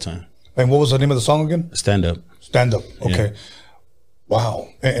at that time. And what was the name of the song again? Stand Up. Stand Up. Okay. Yeah. Wow.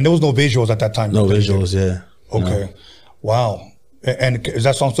 And there was no visuals at that time. No visuals, yeah. Okay. No. Wow. And is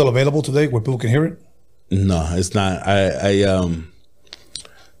that song still available today where people can hear it? No, it's not. I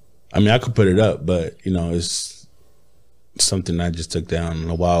mean, I could put it up, but it's something I just took down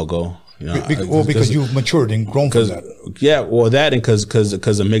a while ago. You know, because you've matured and grown from that. Yeah, well, that and because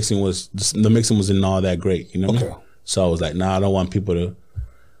the mixing wasn't all that great. You know what I mean? So I was like, nah, I don't want people to,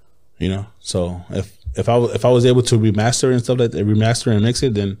 So if I was able to remaster and stuff like that, remaster and mix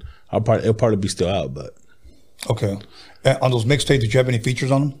it, then it'll probably be still out. But okay, and on those mixtapes, did you have any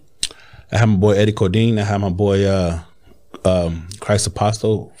features on them? I had my boy Eddie Codine. I had my boy Christ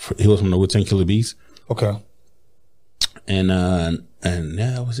Apostle. He was from the Wu-Tang Killer Bees. Okay. And yeah,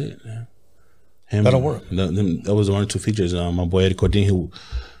 that was it. Yeah. That'll work. That was one or two features. My boy Eddie Codine,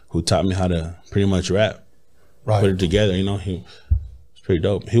 who taught me how to pretty much rap, put it together. He was pretty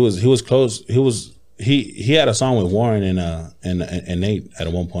dope. He was close. He had a song with Warren and Nate at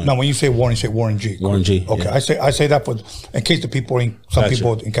one point. Now, when you say Warren G. Warren G. Okay, yeah. I say that in case the people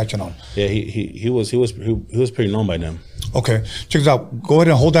people ain't catching on. Yeah, he was pretty known by them. Okay, check this out. Go ahead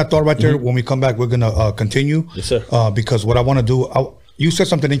and hold that thought right there. When we come back, we're gonna continue. Yes, sir. Because what I want to do, you said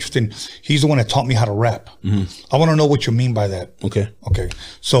something interesting. He's the one that taught me how to rap. I want to know what you mean by that. Okay. Okay.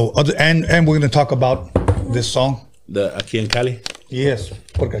 So and we're gonna talk about this song. The Aquí en Cali. Yes,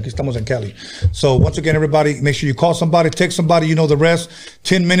 porque aquí estamos en Cali. So once again, everybody, make sure you call somebody, text somebody. You know the rest.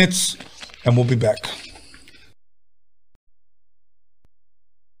 10 minutes, and we'll be back.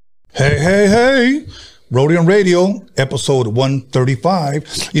 Hey. Roadium Radio, episode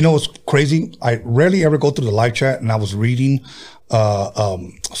 135. You know, it's crazy. I rarely ever go through the live chat, and I was reading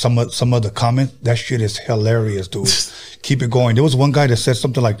some of the comments. That shit is hilarious, dude. Keep it going. There was one guy that said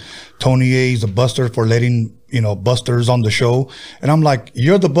something like, Tony A is a buster for letting, busters on the show. And I'm like,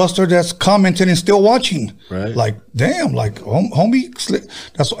 you're the buster that's commenting and still watching. Right. Like, damn, like, homie,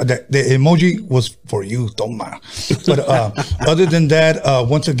 that's the emoji was for you, Toma. But other than that,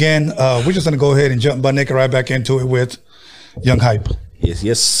 once again, we're just going to go ahead and jump butt naked right back into it with Young Hype.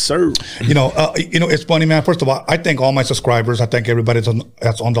 Yes, sir. You know, it's funny, man. First of all, I thank all my subscribers. I thank everybody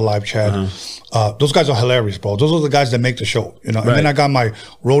that's on the live chat. Those guys are hilarious, bro. Those are the guys that make the show, you know. And then I got my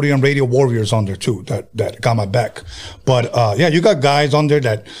Rodeo and Radio Warriors on there too, that got my back. But yeah, you got guys on there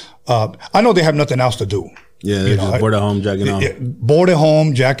that I know they have nothing else to do. Yeah, they're just bored at home, jacking off. Bored at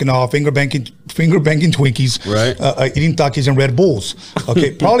home, jacking off, finger banging Twinkies, right? Eating Takis and Red Bulls.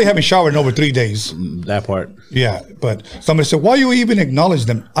 Okay, probably haven't showered in over 3 days. That part. Yeah, but somebody said, "Why you even acknowledge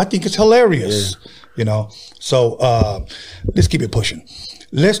them?" I think it's hilarious. Yeah. You know, so let's keep it pushing.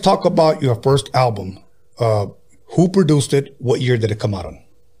 Let's talk about your first album. Who produced it? What year did it come out on?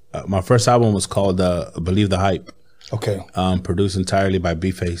 My first album was called "Believe the Hype." Okay. Produced entirely by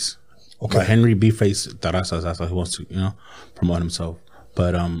B-Face. Okay. By Henry B-Face Tarazas. That's how he wants to, promote himself.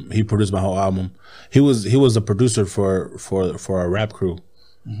 But he produced my whole album. He was a producer for a rap crew.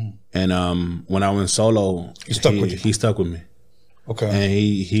 And when I went solo, he stuck with me. Okay. And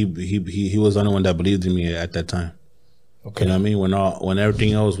he was the only one that believed in me at that time. Okay. You know what I mean? When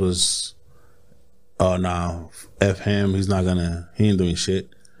everything else was, oh nah, F him, he ain't doing shit.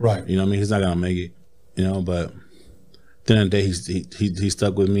 Right. You know what I mean? He's not gonna make it. But at the end of the day, he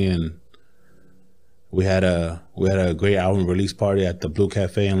stuck with me, and we had a great album release party at the Blue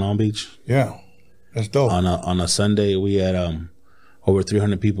Cafe in Long Beach. Yeah. That's dope. On a Sunday, we had over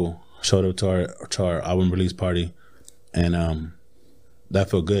 300 people showed up to our album release party, and that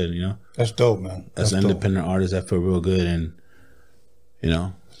felt good, That's dope, man. As an independent artist, that felt real good, and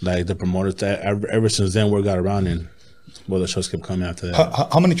like the promoters. Ever since then, word got around, and the shows kept coming after that.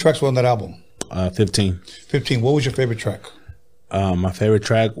 How many tracks were on that album? 15. 15. What was your favorite track? My favorite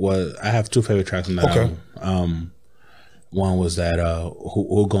track was, I have two favorite tracks on that album. One was that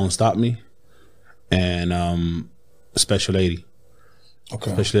Who Gonna Stop Me, and Special Lady.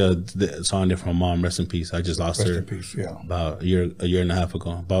 Okay. Especially a song there from my mom, rest in peace. I just lost her. Rest in peace, yeah. About a year and a half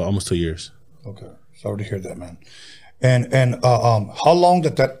ago, about almost 2 years. Okay, sorry to hear that, man. And how long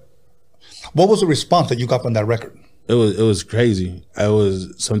did that? What was the response that you got from that record? It was crazy. It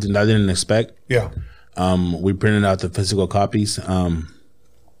was something that I didn't expect. Yeah. We printed out the physical copies. I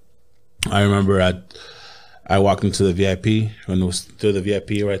remember I walked into the VIP when it was still the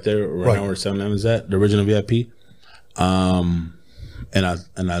VIP right there, right now where 7M is at, the original VIP. And I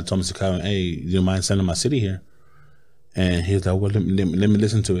told Mr. Calvin, hey, do you mind sending my CD here? And he was like, well, let me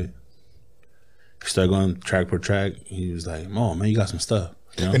listen to it. He started going track per track. He was like, oh, man, you got some stuff.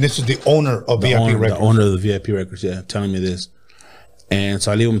 And this is the owner of VIP Records. The owner of the VIP Records, yeah, telling me this. And so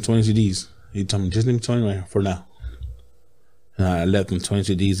I leave him 20 CDs. He told me, just leave me 20 right here for now. And I left him 20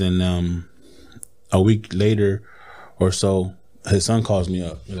 CDs, and a week later or so, his son calls me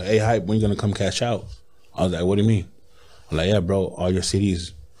up. He's like, hey, Hype, when you going to come cash out? I was like, what do you mean? I'm like, yeah, bro, all your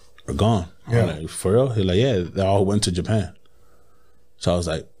CDs are gone. Yeah. I'm like, for real? He's like, yeah, they all went to Japan. So I was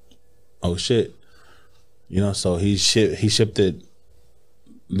like, oh, shit. So he shipped it,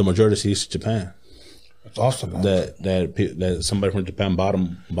 the majority of CDs to Japan. That's awesome, man. That somebody from Japan bought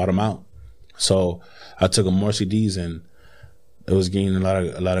them out. So I took him more CDs, and it was getting a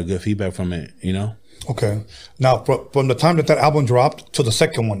lot of good feedback from it, Okay. Now, from the time that album dropped to the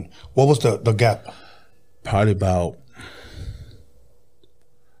second one, what was the gap? Probably about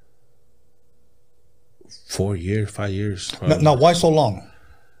 4 years, 5 years. Now, why so long?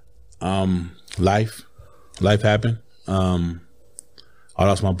 Life happened. I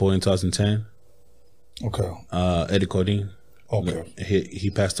lost my boy in 2010. Okay. Eddie Codine. Okay. He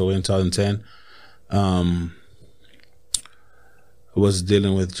passed away in 2010. I was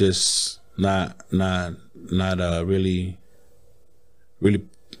dealing with just not really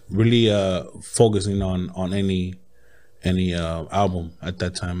focusing on any album at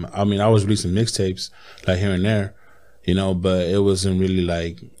that time. I mean, I was releasing mixtapes like here and there, but it wasn't really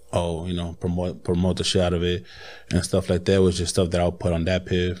like, promote the shit out of it and stuff like that. It was just stuff that I would put on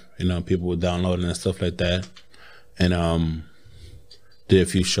DatPiff. People would download it and stuff like that. And did a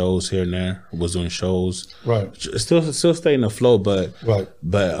few shows here and there. Was doing shows. Right. Still staying afloat, but right.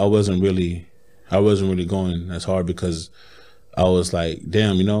 But I wasn't really going as hard because I was like,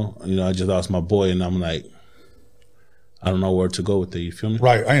 damn, I just lost my boy, and I'm like, I don't know where to go with it. You feel me?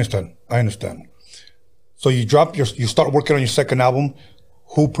 Right. I understand. So you start working on your second album.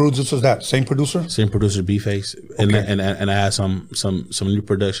 Who produces that? Same producer? Same producer, B-Face. Okay. And I had some new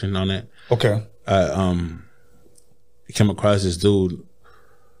production on it. Okay. I came across this dude.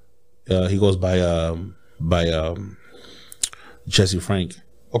 He goes by Jesse Frank.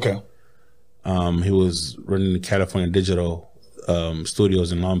 Okay. He was running the California Digital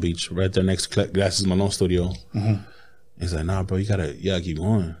Studios in Long Beach, right there next to Glasses Malone Studio. Mm-hmm. He's like, nah, bro, you gotta keep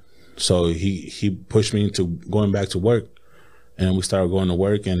going. So he pushed me into going back to work, and we started going to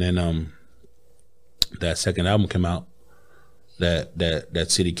work, and then that second album came out. That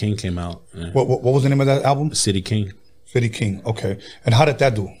City King came out. What was the name of that album? City King. City King. Okay. And how did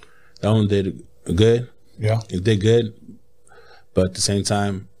that do? That one did good. Yeah. It did good, but at the same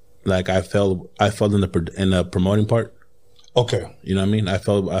time, like I fell in the promoting part. Okay. You know what I mean? I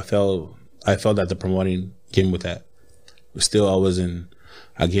felt that the promoting came with that. But still, I was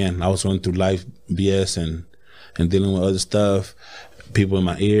going through life BS and dealing with other stuff, people in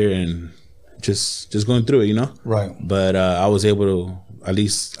my ear, and just going through it, you know. Right. But I was able to at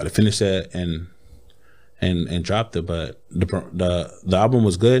least finish that and dropped it. But the album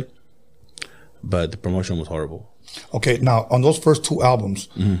was good, but the promotion was horrible. Okay. Now, on those first 2 albums,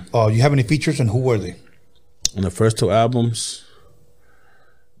 you have any features, and who were they? On the first 2 albums,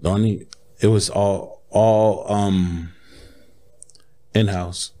 it was all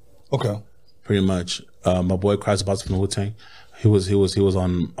in-house. Okay. Pretty much. My boy Cries About from the Wu-Tang, he was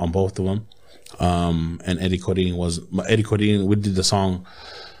on both of them. And Eddie Codine. We did the song.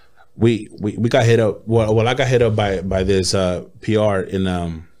 We got hit up. Well, I got hit up by this PR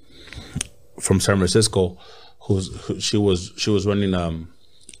in from San Francisco, she was running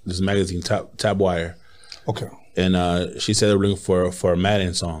this magazine Tabwire. Okay. And she said they were looking for a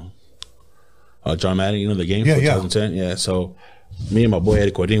Madden song. John Madden, you know the game, yeah, 2010. Yeah. So me and my boy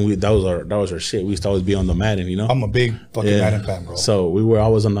Eddie Cordine, that was our shit. We used to always be on the Madden, you know. I'm a big fucking Madden fan, bro. So we were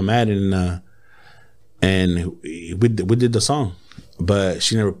always on the Madden, and we did the song, but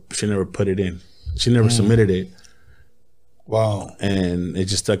she never put it in. She never submitted it. Wow. And it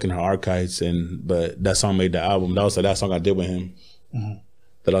just stuck in her archives, but that song made the album. That was the last song I did with him. Mm-hmm.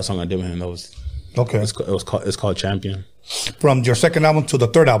 The last song I did with him, that was okay. It's called Champion. From your second album to the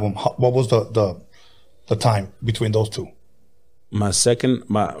third album, what was the time between those two?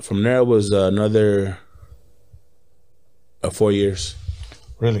 From there was another 4 years.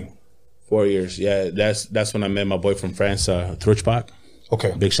 Really? 4 years. Yeah, that's when I met my boy from France, Thruchbach.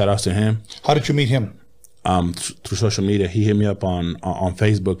 Okay. Big shout outs to him. How did you meet him? Through social media. He hit me up on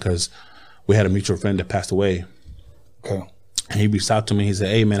Facebook because we had a mutual friend that passed away. Okay. And he reached out to me. He said,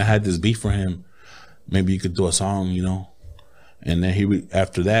 "Hey man, I had this beat for him. Maybe you could do a song, you know." And then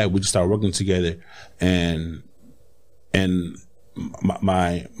after that, we just started working together. And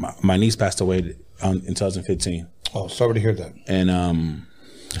my niece passed away in 2015. Oh, sorry to hear that. And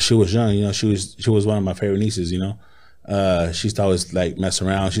she was young, you know. She was one of my favorite nieces, you know. She used to always like mess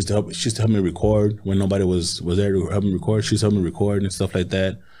around. She used to help me record when nobody was there to help me record. She used to help me record and stuff like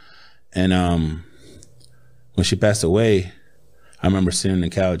that. And when she passed away, I remember sitting on the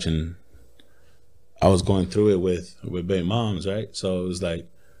couch and I was going through it with baby moms, right? So it was like,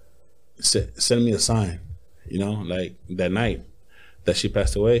 send me a sign, you know, like that night that she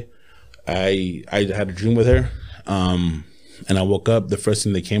passed away. I had a dream with her, and I woke up. The first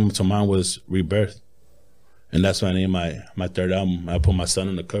thing that came to mind was Rebirth. And that's when I named my third album. I put my son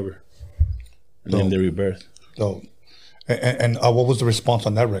on the cover. And named it Rebirth. So, and what was the response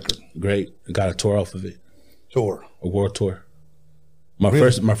on that record? Great. I got a tour off of it. Tour? A world tour. My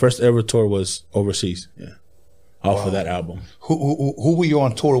Really? first ever tour was overseas. Yeah. Off of that album. Who were you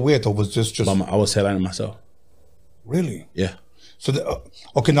on tour with, or was this just? I was headlining myself. Really? Yeah. So,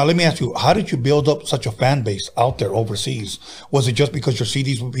 okay, now let me ask you, how did you build up such a fan base out there overseas? Was it just because your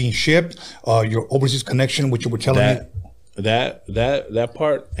CDs were being shipped, your overseas connection, which you were telling me? That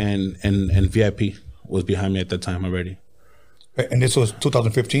part and VIP was behind me at that time already. And this was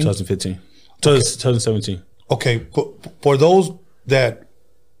 2015? 2015. 2017. Okay, for those that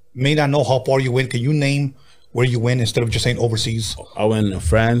may not know how far you went, can you name where you went instead of just saying overseas? I went to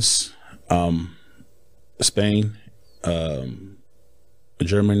France, Spain,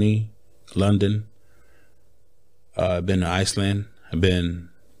 Germany, London. I've been to Iceland. I've been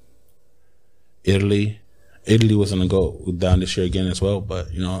Italy. Italy was gonna go down this year again as well,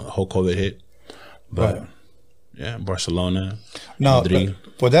 but you know, the whole COVID hit. But Right. yeah, Barcelona. Now, Madrid.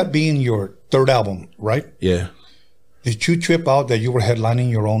 for that being your third album, right? Yeah, Did you trip out that you were headlining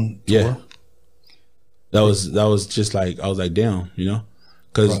your own tour? yeah. That was just like, I was like, damn, you know,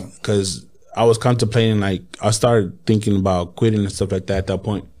 because I was contemplating, like, I started thinking about quitting and stuff like that at that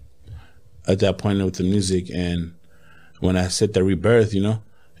point with the music. And when I said the Rebirth, you know,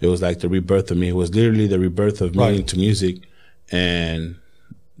 it was like the rebirth of me. It was literally the rebirth of me into music. And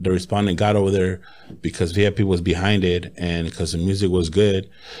the respondent got over there because VIP was behind it and because the music was good.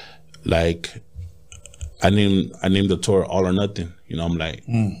 Like, I named the tour All or Nothing. You know, I'm like,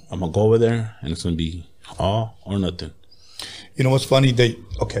 I'm gonna go over there and it's gonna be all or nothing. You know what's funny?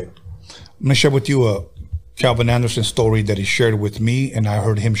 Okay, I'm gonna share with you a Calvin Anderson story that he shared with me, and I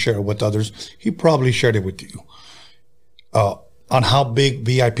heard him share it with others. He probably shared it with you. on how big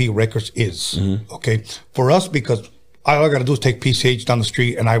VIP Records is. Okay, for us, because all I got to do is take PCH down the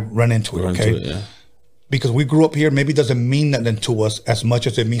street and I run into it. Okay, because we grew up here, maybe it doesn't mean nothing to us as much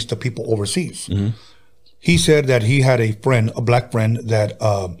as it means to people overseas. He said that he had a friend, a black friend, that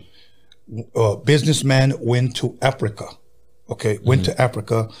a businessman went to Africa. Okay, went to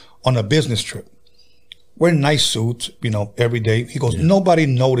Africa on a business trip. Wearing nice suits, every day. He goes, nobody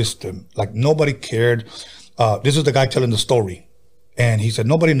noticed him. Like, nobody cared. This is the guy telling the story. And he said,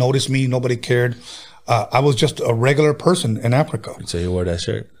 nobody noticed me. Nobody cared. I was just a regular person in Africa. So he wore that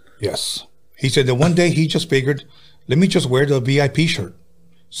shirt? Yes. He said that one day he just figured, let me just wear the VIP shirt.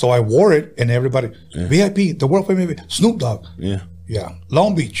 So I wore it, and everybody, VIP, the world famous Snoop Dogg. Yeah. Yeah.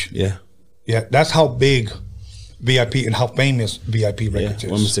 Long Beach. Yeah. Yeah. That's how big VIP and how famous VIP Records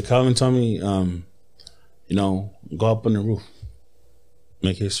is. When Mr. Calvin told me, go up on the roof,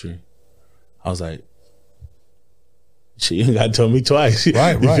 make history, I was like, shit, you ain't got to tell me twice.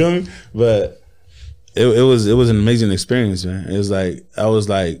 Right, you feel me? But it was an amazing experience, man. It was like, I was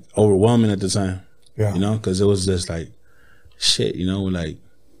like overwhelming at the time. Yeah. Because it was just like, shit, like,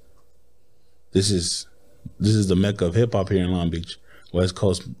 this is the mecca of hip hop here in Long Beach. West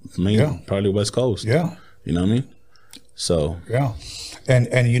Coast, probably West Coast. Yeah. You know what I mean? So. Yeah.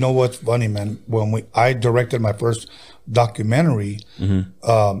 And you know what's funny, man? When I directed my first documentary, and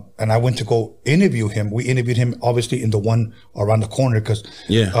I went to go interview him. We interviewed him, obviously, in the one around the corner because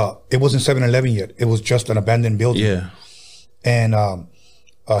it wasn't 7-Eleven yet. It was just an abandoned building. Yeah. And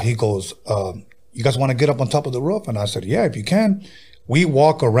he goes, you guys want to get up on top of the roof? And I said, yeah, if you can. We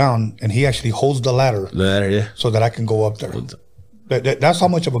walk around, and he actually holds the ladder. So that I can go up there. That's how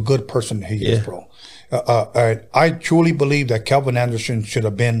much of a good person he is, bro. I truly believe that Calvin Anderson should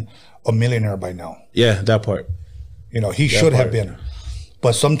have been a millionaire by now. Yeah, that part. He should have been.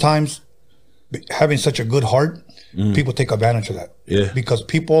 But sometimes having such a good heart, people take advantage of that. Yeah. Because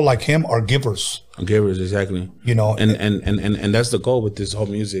people like him are givers. Givers, exactly. And that's the goal with this whole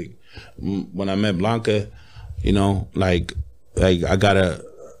music. When I met Blanca, like I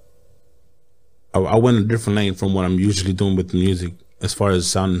went a different lane from what I'm usually doing with the music as far as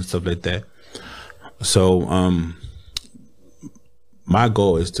sound and stuff like that. So my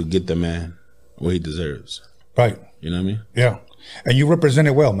goal is to get the man where he deserves. Right. You know what I mean? Yeah. And you represent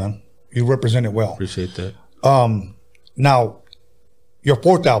it well, man. You represent it well. Appreciate that. Now, your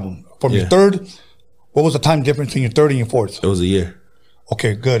fourth album, from your third, what was the time difference between your third and your fourth? It was a year.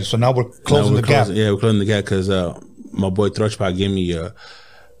 Okay, good. So now we're closing the gap. Yeah, we're closing the gap because my boy Thrushpot gave me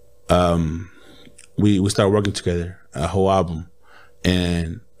we started working together, a whole album,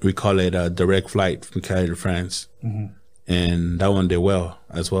 and we call it Direct Flight from Cali to France. And that one did well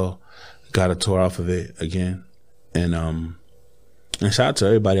as well. Got a tour off of it again. And shout out to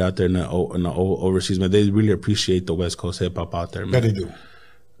everybody out there in the overseas, man. They really appreciate the West Coast hip hop out there, man. Yeah, they do.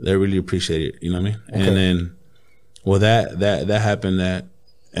 They really appreciate it, you know what I mean? Okay. And then, well, that happened,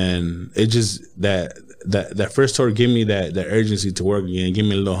 and it just, that first tour gave me that urgency to work again, gave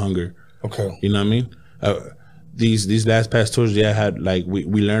me a little hunger. Okay. You know what I mean? These last past tours, I had, like, we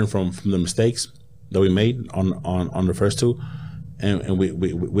learned from the mistakes that we made on the first two, and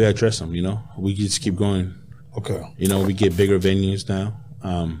we address them, We just keep going. Okay. We get bigger venues now,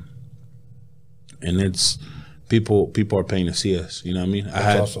 and it's people are paying to see us. You know what I mean?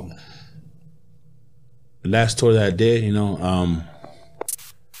 That's awesome. Last tour that I did,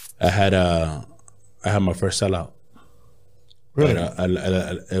 I had my first sellout. Really?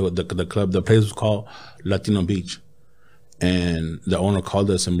 The club, the place was called Latino Beach, and the owner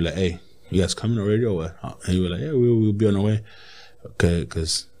called us and be like, "Hey, you guys coming already or what?" And we were like, "Yeah, we'll be on our way." Okay,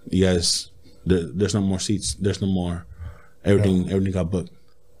 because you guys, there's no more seats. There's no more. Everything got booked.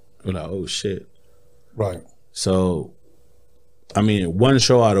 We're like, "Oh shit!" Right. So, I mean, one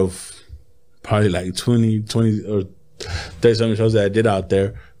show out of probably like 20 or 30 something shows that I did out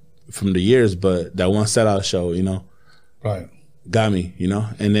there from the years, but that one sellout show, right, got me,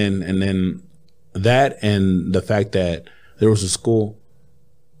 and then that, and the fact that there was a school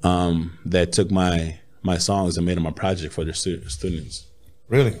that took my songs and made them a project for their students.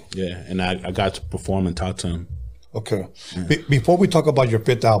 Really? Yeah, and I got to perform and talk to them. Okay. Yeah. Before we talk about your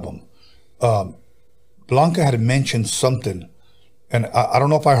fifth album, Blanca had mentioned something, and I don't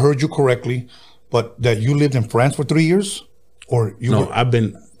know if I heard you correctly, but that you lived in France for 3 years, or you? No, I've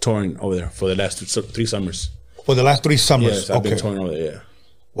been touring over there for the last 3 summers. For the last 3 summers? Yes, I've been touring over there, yeah.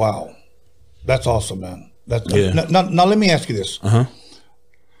 Wow. That's awesome, man. Now let me ask you this.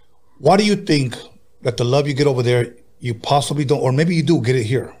 Why do you think that the love you get over there, you possibly don't, or maybe you do get it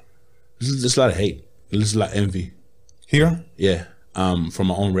here? There's just a lot of hate. There's a lot of envy. Here? Yeah. From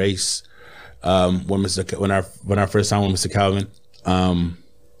my own race. When I first signed with Mr. Calvin,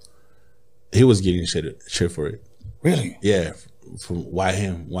 he was getting shit for it. Really? Yeah, from why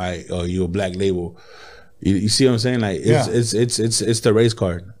him? Why? Oh, you a black label? You see what I'm saying? Like it's the race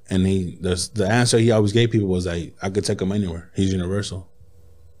card, and the answer he always gave people was like, I could take him anywhere. He's universal.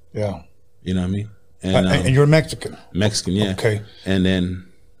 Yeah. You know what I mean? And you're Mexican. Mexican, yeah. Okay. And then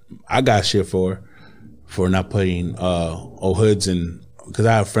I got shit for not putting hoods in, because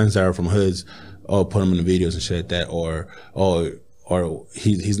I have friends that are from hoods. Put them in the videos and shit like that, or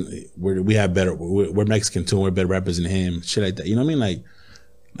we're Mexican too. We're better rappers than him. Shit like that. You know what I mean? Like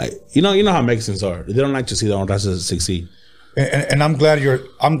you know how Mexicans are. They don't like to see their own races succeed. And I'm glad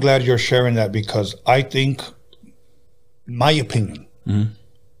you're sharing that, because I think, my opinion,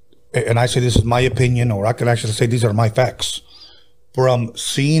 and I say this is my opinion, or I can actually say these are my facts. From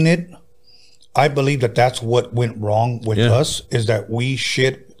seeing it, I believe that's what went wrong with us, is that we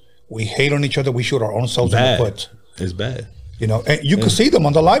hate on each other, we shoot our own selves in the foot. It's bad. You know, and you can see them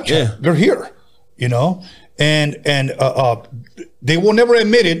on the live chat. Yeah. They're here, you know, and they will never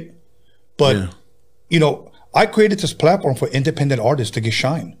admit it, but you know, I created this platform for independent artists to get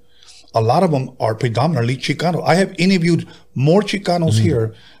shine. A lot of them are predominantly Chicano. I have interviewed more Chicanos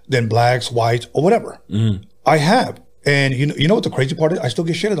here than blacks, whites, or whatever. I have. And you know what the crazy part is? I still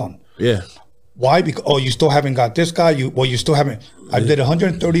get shitted on. Yeah. Why? Because, you still haven't got this guy. You still haven't. I did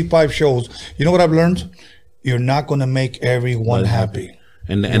 135 shows. You know what I've learned? You're not going to make everyone happy.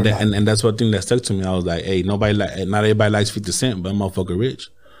 And that's one thing that stuck to me. I was like, hey, not everybody likes 50 Cent, but I'm motherfucker rich.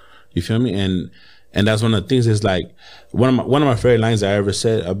 You feel me? And that's one of the things. Is like one of my favorite lines I ever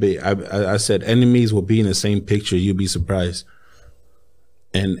said. I said, enemies will be in the same picture. You'll be surprised.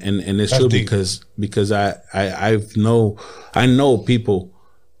 And it's true, because I know people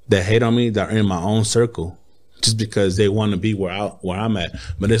that hate on me that are in my own circle just because they want to be where I'm at.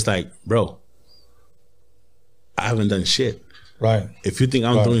 But it's like, bro, I haven't done shit. Right. If you think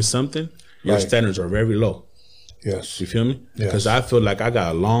I'm doing something, your standards are very low. Yes. You feel me? Because I feel like I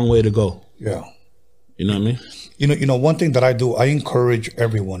got a long way to go. Yeah. You know what I mean? You know, one thing that I do, I encourage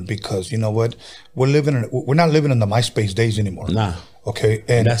everyone, because you know what, we're not living in the MySpace days anymore. Nah. Okay.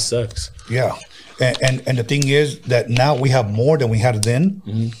 And that sucks. Yeah. And the thing is that now we have more than we had then.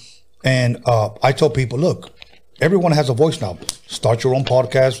 And I tell people, look, everyone has a voice now. Start your own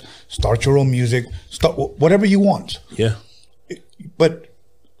podcast, start your own music, start whatever you want. Yeah. But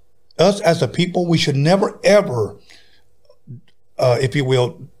us as a people, we should never ever, if you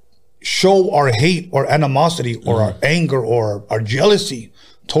will, show our hate or animosity or our anger or our jealousy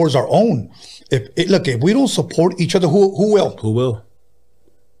towards our own. If we don't support each other, who will? Who will?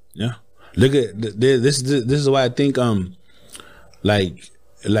 Yeah. Look at this. This is why I think like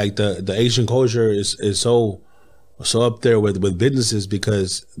the Asian culture is so up there with businesses,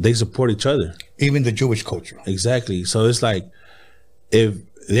 because they support each other. Even the Jewish culture. Exactly. So it's like, if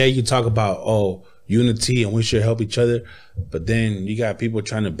you talk about unity and we should help each other, but then you got people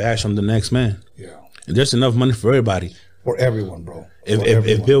trying to bash on the next man. Yeah. And there's enough money for everybody. For everyone, bro.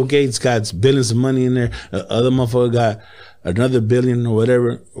 If Bill Gates got billions of money in there, other motherfucker got another billion or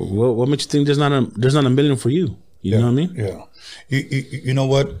whatever, what makes you think there's not a million for you? You know what I mean? Yeah. You know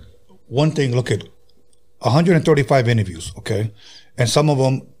what? One thing, look at 135 interviews, okay? And some of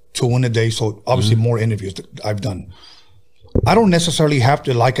them 2 in a day, so obviously more interviews that I've done. I don't necessarily have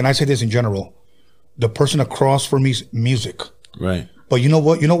to like, and I say this in general, the person across from me's music. Right. But you know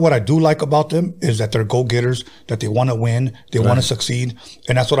what? You know what I do like about them is that they're go-getters, that they want to win, they want to succeed,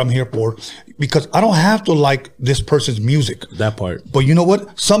 and that's what I'm here for. Because I don't have to like this person's music. That part. But you know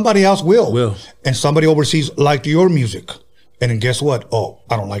what? Somebody else will. Will. And somebody overseas liked your music. And then guess what? Oh,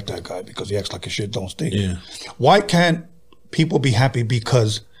 I don't like that guy because he acts like his shit don't stink. Yeah. Why can't people be happy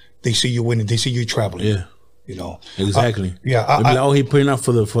because they see you winning, they see you traveling? Yeah. You know? Exactly. He putting out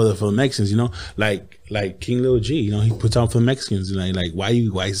for the Mexicans, you know? Like King Lil G, you know, he puts out for the Mexicans. Like why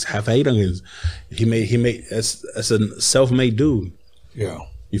is half hate on him? He made that's a self-made dude. Yeah.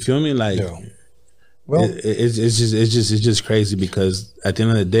 You feel me? Like well, it's just crazy, because at the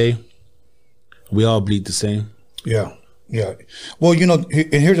end of the day, we all bleed the same. Yeah. Yeah. Well, you know,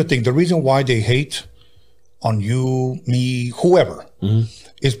 and here's the thing. The reason why they hate on you, me, whoever,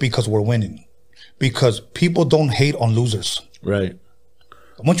 is because we're winning. Because people don't hate on losers. Right.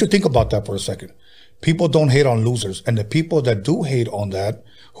 I want you to think about that for a second. People don't hate on losers. And the people that do hate on that,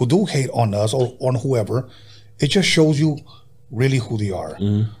 who do hate on us or on whoever, it just shows you really who they are.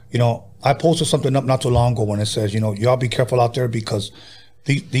 You know, I posted something up not too long ago when it says, you know, y'all be careful out there, because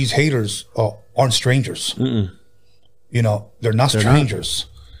these haters aren't strangers. You know, they're not strangers.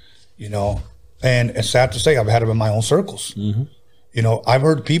 You know, and it's sad to say, I've had them in my own circles. You know, I've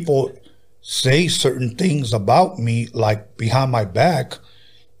heard people say certain things about me, like behind my back,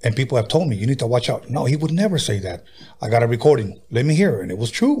 and people have told me, you need to watch out. No, he would never say that. I got a recording. Let me hear it. And it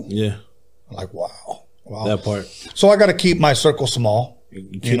was true. Yeah. I'm like, wow. That part. So I got to keep my circle small.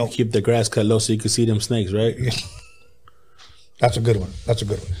 Keep the grass cut low so you can see them snakes, right? Yeah. That's a good one. That's a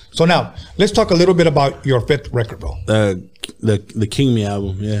good one. So now let's talk a little bit about your 5th record, bro. The King Me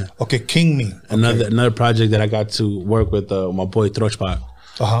album, yeah. Okay, King Me. Okay. Another project that I got to work with my boy Trochpak.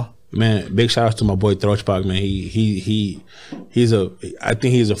 Man, big shout out to my boy Trochpak, man. I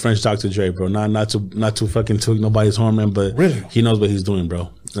think he's a French Dr. Dre, bro. Not to fucking toot nobody's horn, man, but really, he knows what he's doing, bro.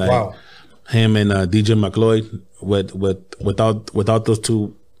 Like, wow. Him and DJ McLeod, without those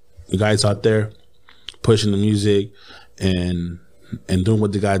two guys out there pushing the music and doing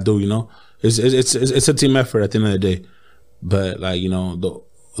what they gotta do, you know, it's a team effort at the end of the day. But like, you know,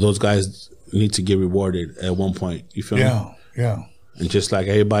 those guys need to get rewarded at one point. You feel me? Yeah. And just like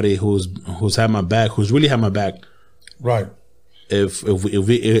everybody who's had my back, who's really had my back, right? If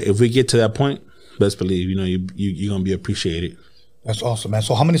we get to that point, best believe, you know, you're gonna be appreciated. That's awesome, man.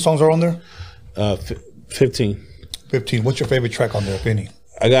 So how many songs are on there? 15. 15. What's your favorite track on there, if any?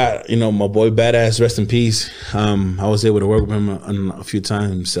 I got, you know, my boy Badass, rest in peace. I was able to work with him a few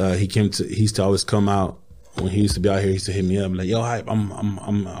times. He used to always come out when he used to be out here. He used to hit me up like, "Yo, Hype,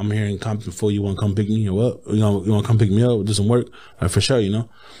 I'm here in Compton for you. Want to come pick me or what? You want to come pick me up? Do some work for sure." You know,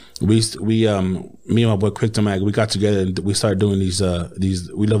 me and my boy Quick to Mac, we got together and we started doing these.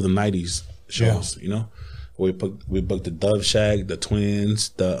 We love the '90s shows. Yeah. You know, we booked the Dove Shack, the Twins,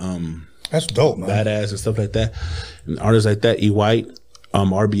 the that's dope, man. Badass and stuff like that, and artists like that. E White.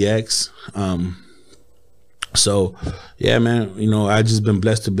 RBX. So yeah, man, you know, I just been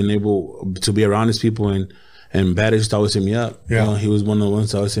blessed to been able to be around these people, and Badass used to always hit me up. Yeah. You know, he was one of the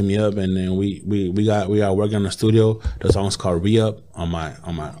ones that always hit me up, and then we got working in the studio. The song's called Re-Up on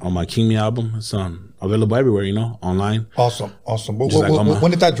my King Me album. It's available everywhere, you know, online. Awesome.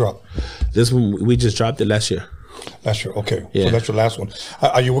 When did that drop? This one we just dropped it last year. Okay. Yeah. So that's your last one.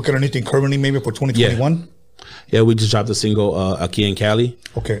 Are you working on anything currently maybe for 2021? Yeah, we just dropped the single Aki and Cali.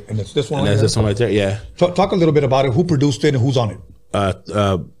 Okay, and it's this one. And that's this one right there. Yeah. Talk a little bit about it. Who produced it and who's on it?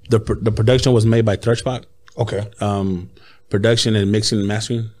 The production was made by Trochpak. Okay. Production and mixing and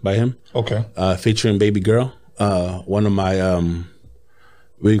mastering by him. Okay. Featuring Baby Girl, one of my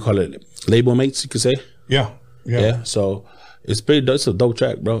what do you call it? Label mates, you could say. Yeah. So it's pretty. It's a dope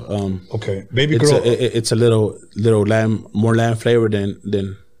track, bro. Okay, Baby Girl. It's a little more lamb flavor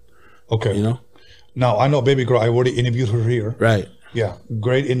than. Okay. You know. Now, I know Baby Girl, I already interviewed her here. Right. Yeah,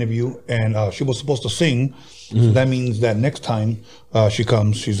 great interview. And she was supposed to sing. Mm-hmm. So that means that next time she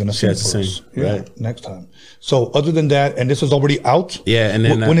comes, she's going to sing for us. Yeah, right. Next time. So other than that, and this is already out? Yeah. And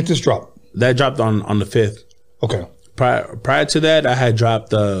then when did this drop? That dropped on the 5th. Okay. Prior to that, I had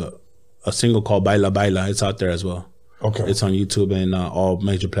dropped a single called Baila Baila. It's out there as well. Okay. It's on YouTube and all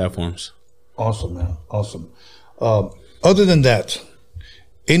major platforms. Awesome, man. Awesome. Other than that,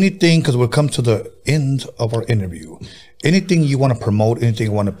 anything, because we'll come to the end of our interview, anything you want to promote, anything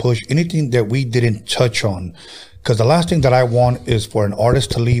you want to push, anything that we didn't touch on, because the last thing that I want is for an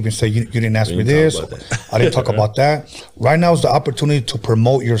artist to leave and say, you didn't ask me this, I didn't talk about that. Right now is the opportunity to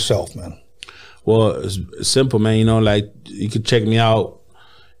promote yourself, man. Well, it's simple, man. You know, like, you can check me out,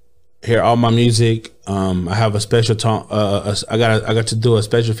 hear all my music. I have a special I got to do a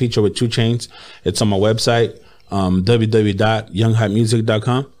special feature with 2 Chainz. It's on my website.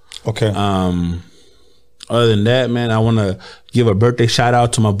 www.younghypemusic.com. Okay. Other than that, man, I want to give a birthday shout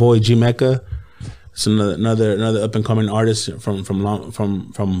out to my boy G Mecca. It's another up and coming artist from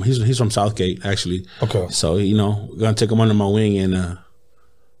he's from Southgate, actually. Okay. So, you know, gonna take him under my wing and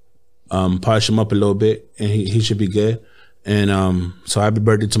polish him up a little bit, and he should be good. And so happy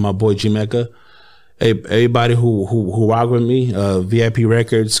birthday to my boy G Mecca. Hey, everybody who rock with me, VIP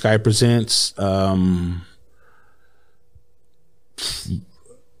Records, Sky Presents, I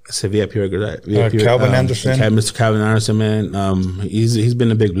said VIP Records, right? VIP, Calvin Anderson. Mr. Calvin Anderson, man. He's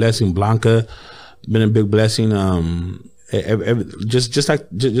been a big blessing. Blanca, been a big blessing. Just like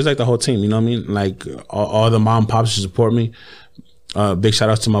the whole team, you know what I mean? Like all the mom and pops who support me. Big shout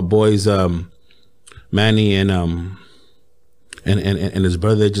outs to my boys, Manny and his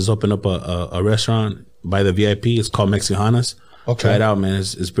brother just opened up a restaurant by the VIP. It's called Mexicanas. Okay. Try it out, man.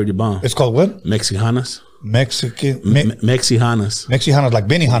 It's pretty bomb. It's called what? Mexicanas. Mexicanas. Mexicanas, like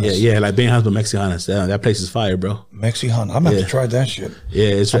Benihana's. Yeah, like Benihana's, but Mexicanas. That place is fire, bro. Mexihana. I'm going to have to try that shit. Yeah,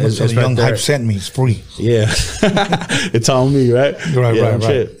 it's right Young there. Hype sent me. It's free. Yeah. It's on me, right?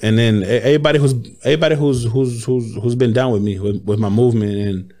 Right. And then everybody who's been down with me with my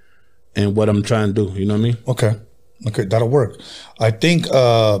movement and what I'm trying to do, you know what I mean? Okay. Okay, that'll work. I think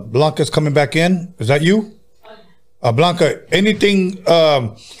Blanca's coming back in. Is that you? Blanca, anything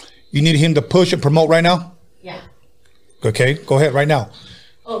you need him to push and promote right now? Yeah. Okay, go ahead right now.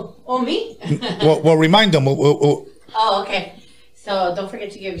 Oh, me? Well, remind them. Oh, okay. So don't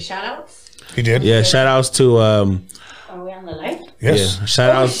forget to give shout outs. He did. Yeah, shout outs to Are we on the live? Yes. yeah,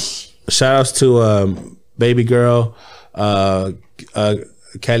 shout outs to Baby Girl,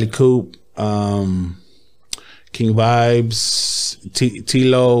 Cali Coop, King Vibes,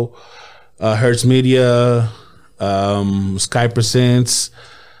 Tilo, Hertz Media, Sky Presents.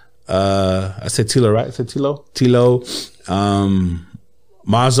 I said Tilo, right? I said Tilo.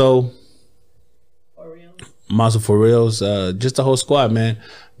 Mazo. Mazo for reals. Just the whole squad, man.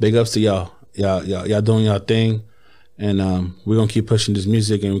 Big ups to y'all. Y'all doing y'all thing. And we're gonna keep pushing this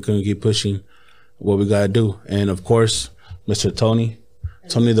music, and we're gonna keep pushing what we gotta do. And of course, Mr. Tony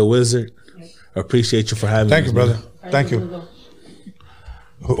the Wizard. Appreciate you for having me. Thank you, brother. Thank you.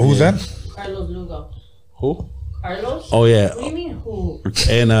 Who's that? Carlos Lugo. Who? Carlos? Oh yeah. What do you mean who?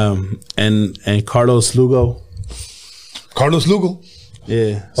 And Carlos Lugo. Carlos Lugo.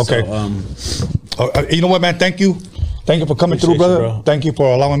 Yeah. Okay. So, you know what, man? Thank you for coming through, Appreciate you, brother. bro. Thank you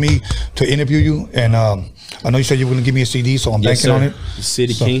for allowing me to interview you. And I know you said you were gonna give me a CD, so I'm yes, banking sir. on it.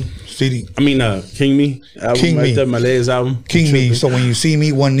 City So, King. CD. I mean, King Me. Album King right Me. there, my latest album. King Me. So when you see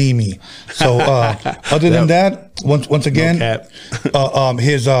me, one knee me. So other than that, once again, cap.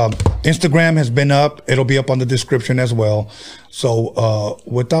 his Instagram has been up. It'll be up on the description as well. So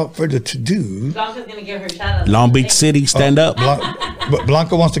without further ado, Blanca's going to give her shout out. Long Beach City, stand up.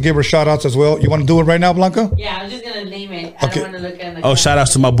 Blanca wants to give her shout outs as well. You want to do it right now, Blanca? Yeah, I'm just going to name it. I Okay. don't want to look at the Oh, shout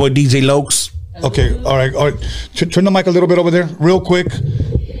outs to my boy DJ Lokes. Okay, all right. Turn the mic a little bit over there, real quick.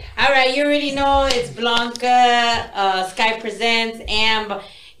 All right, you already know it's Blanca, Sky Presents, and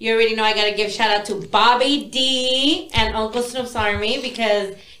you already know I got to give shout out to Bobby D and Uncle Snoop's Army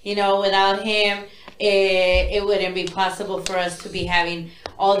because, you know, without him, it wouldn't be possible for us to be having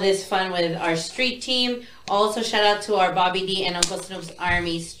all this fun with our street team. Also, shout out to our Bobby D and Uncle Snoop's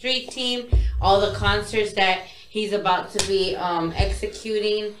Army street team. All the concerts that he's about to be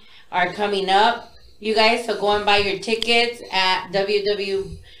executing are coming up, you guys. So go and buy your tickets at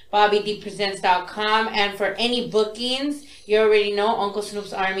www.bobbydpresents.com. And for any bookings, you already know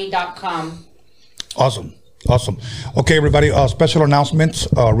UncleSnoopsArmy.com. Awesome. Okay, everybody. Special announcements,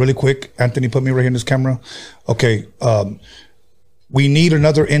 really quick. Anthony, put me right here in this camera. Okay. We need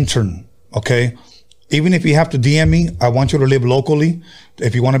another intern. Okay. Even if you have to DM me, I want you to live locally.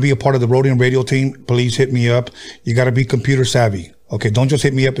 If you want to be a part of the Roadium Radio team, please hit me up. You got to be computer savvy. Okay, don't just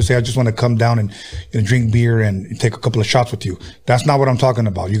hit me up and say, I just want to come down and drink beer and take a couple of shots with you. That's not what I'm talking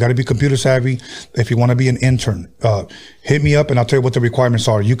about. You got to be computer savvy. If you want to be an intern, hit me up and I'll tell you what the requirements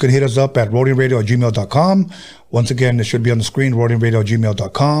are. You can hit us up at roadiumradio@gmail.com. Once again, it should be on the screen,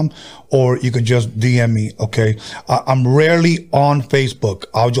 roadiumradio@gmail.com, or you can just DM me, okay? I'm rarely on Facebook.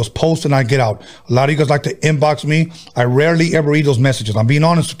 I'll just post and I get out. A lot of you guys like to inbox me. I rarely ever read those messages. I'm being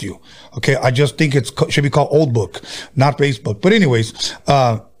honest with you, okay? I just think it should be called Old Book, not Facebook. But anyways,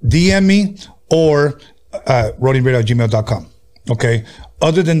 DM me or roadiumradio@gmail.com, okay?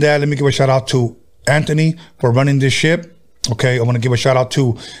 Other than that, let me give a shout out to Anthony for running this ship. Okay, I want to give a shout out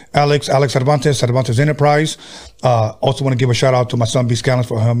to Alex Cervantes Enterprise. Also want to give a shout out to my son B Scallons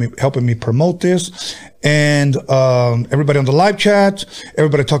for helping me promote this, and everybody on the live chat,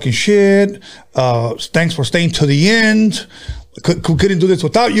 everybody talking shit. Thanks for staying to the end. Couldn't do this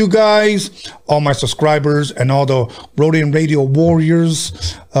without you guys. All my subscribers and all the Roadium Radio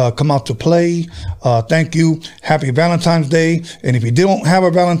warriors come out to play. Thank you. Happy Valentine's Day. And if you don't have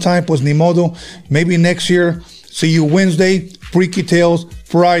a Valentine, pues ni modo. Maybe next year. See you Wednesday, Freaky Tales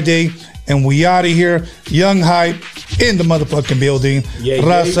Friday, and we out of here. Young Hype in the motherfucking building. Yeah,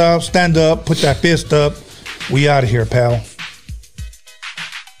 Raza, stand up, put that fist up. We out of here, pal.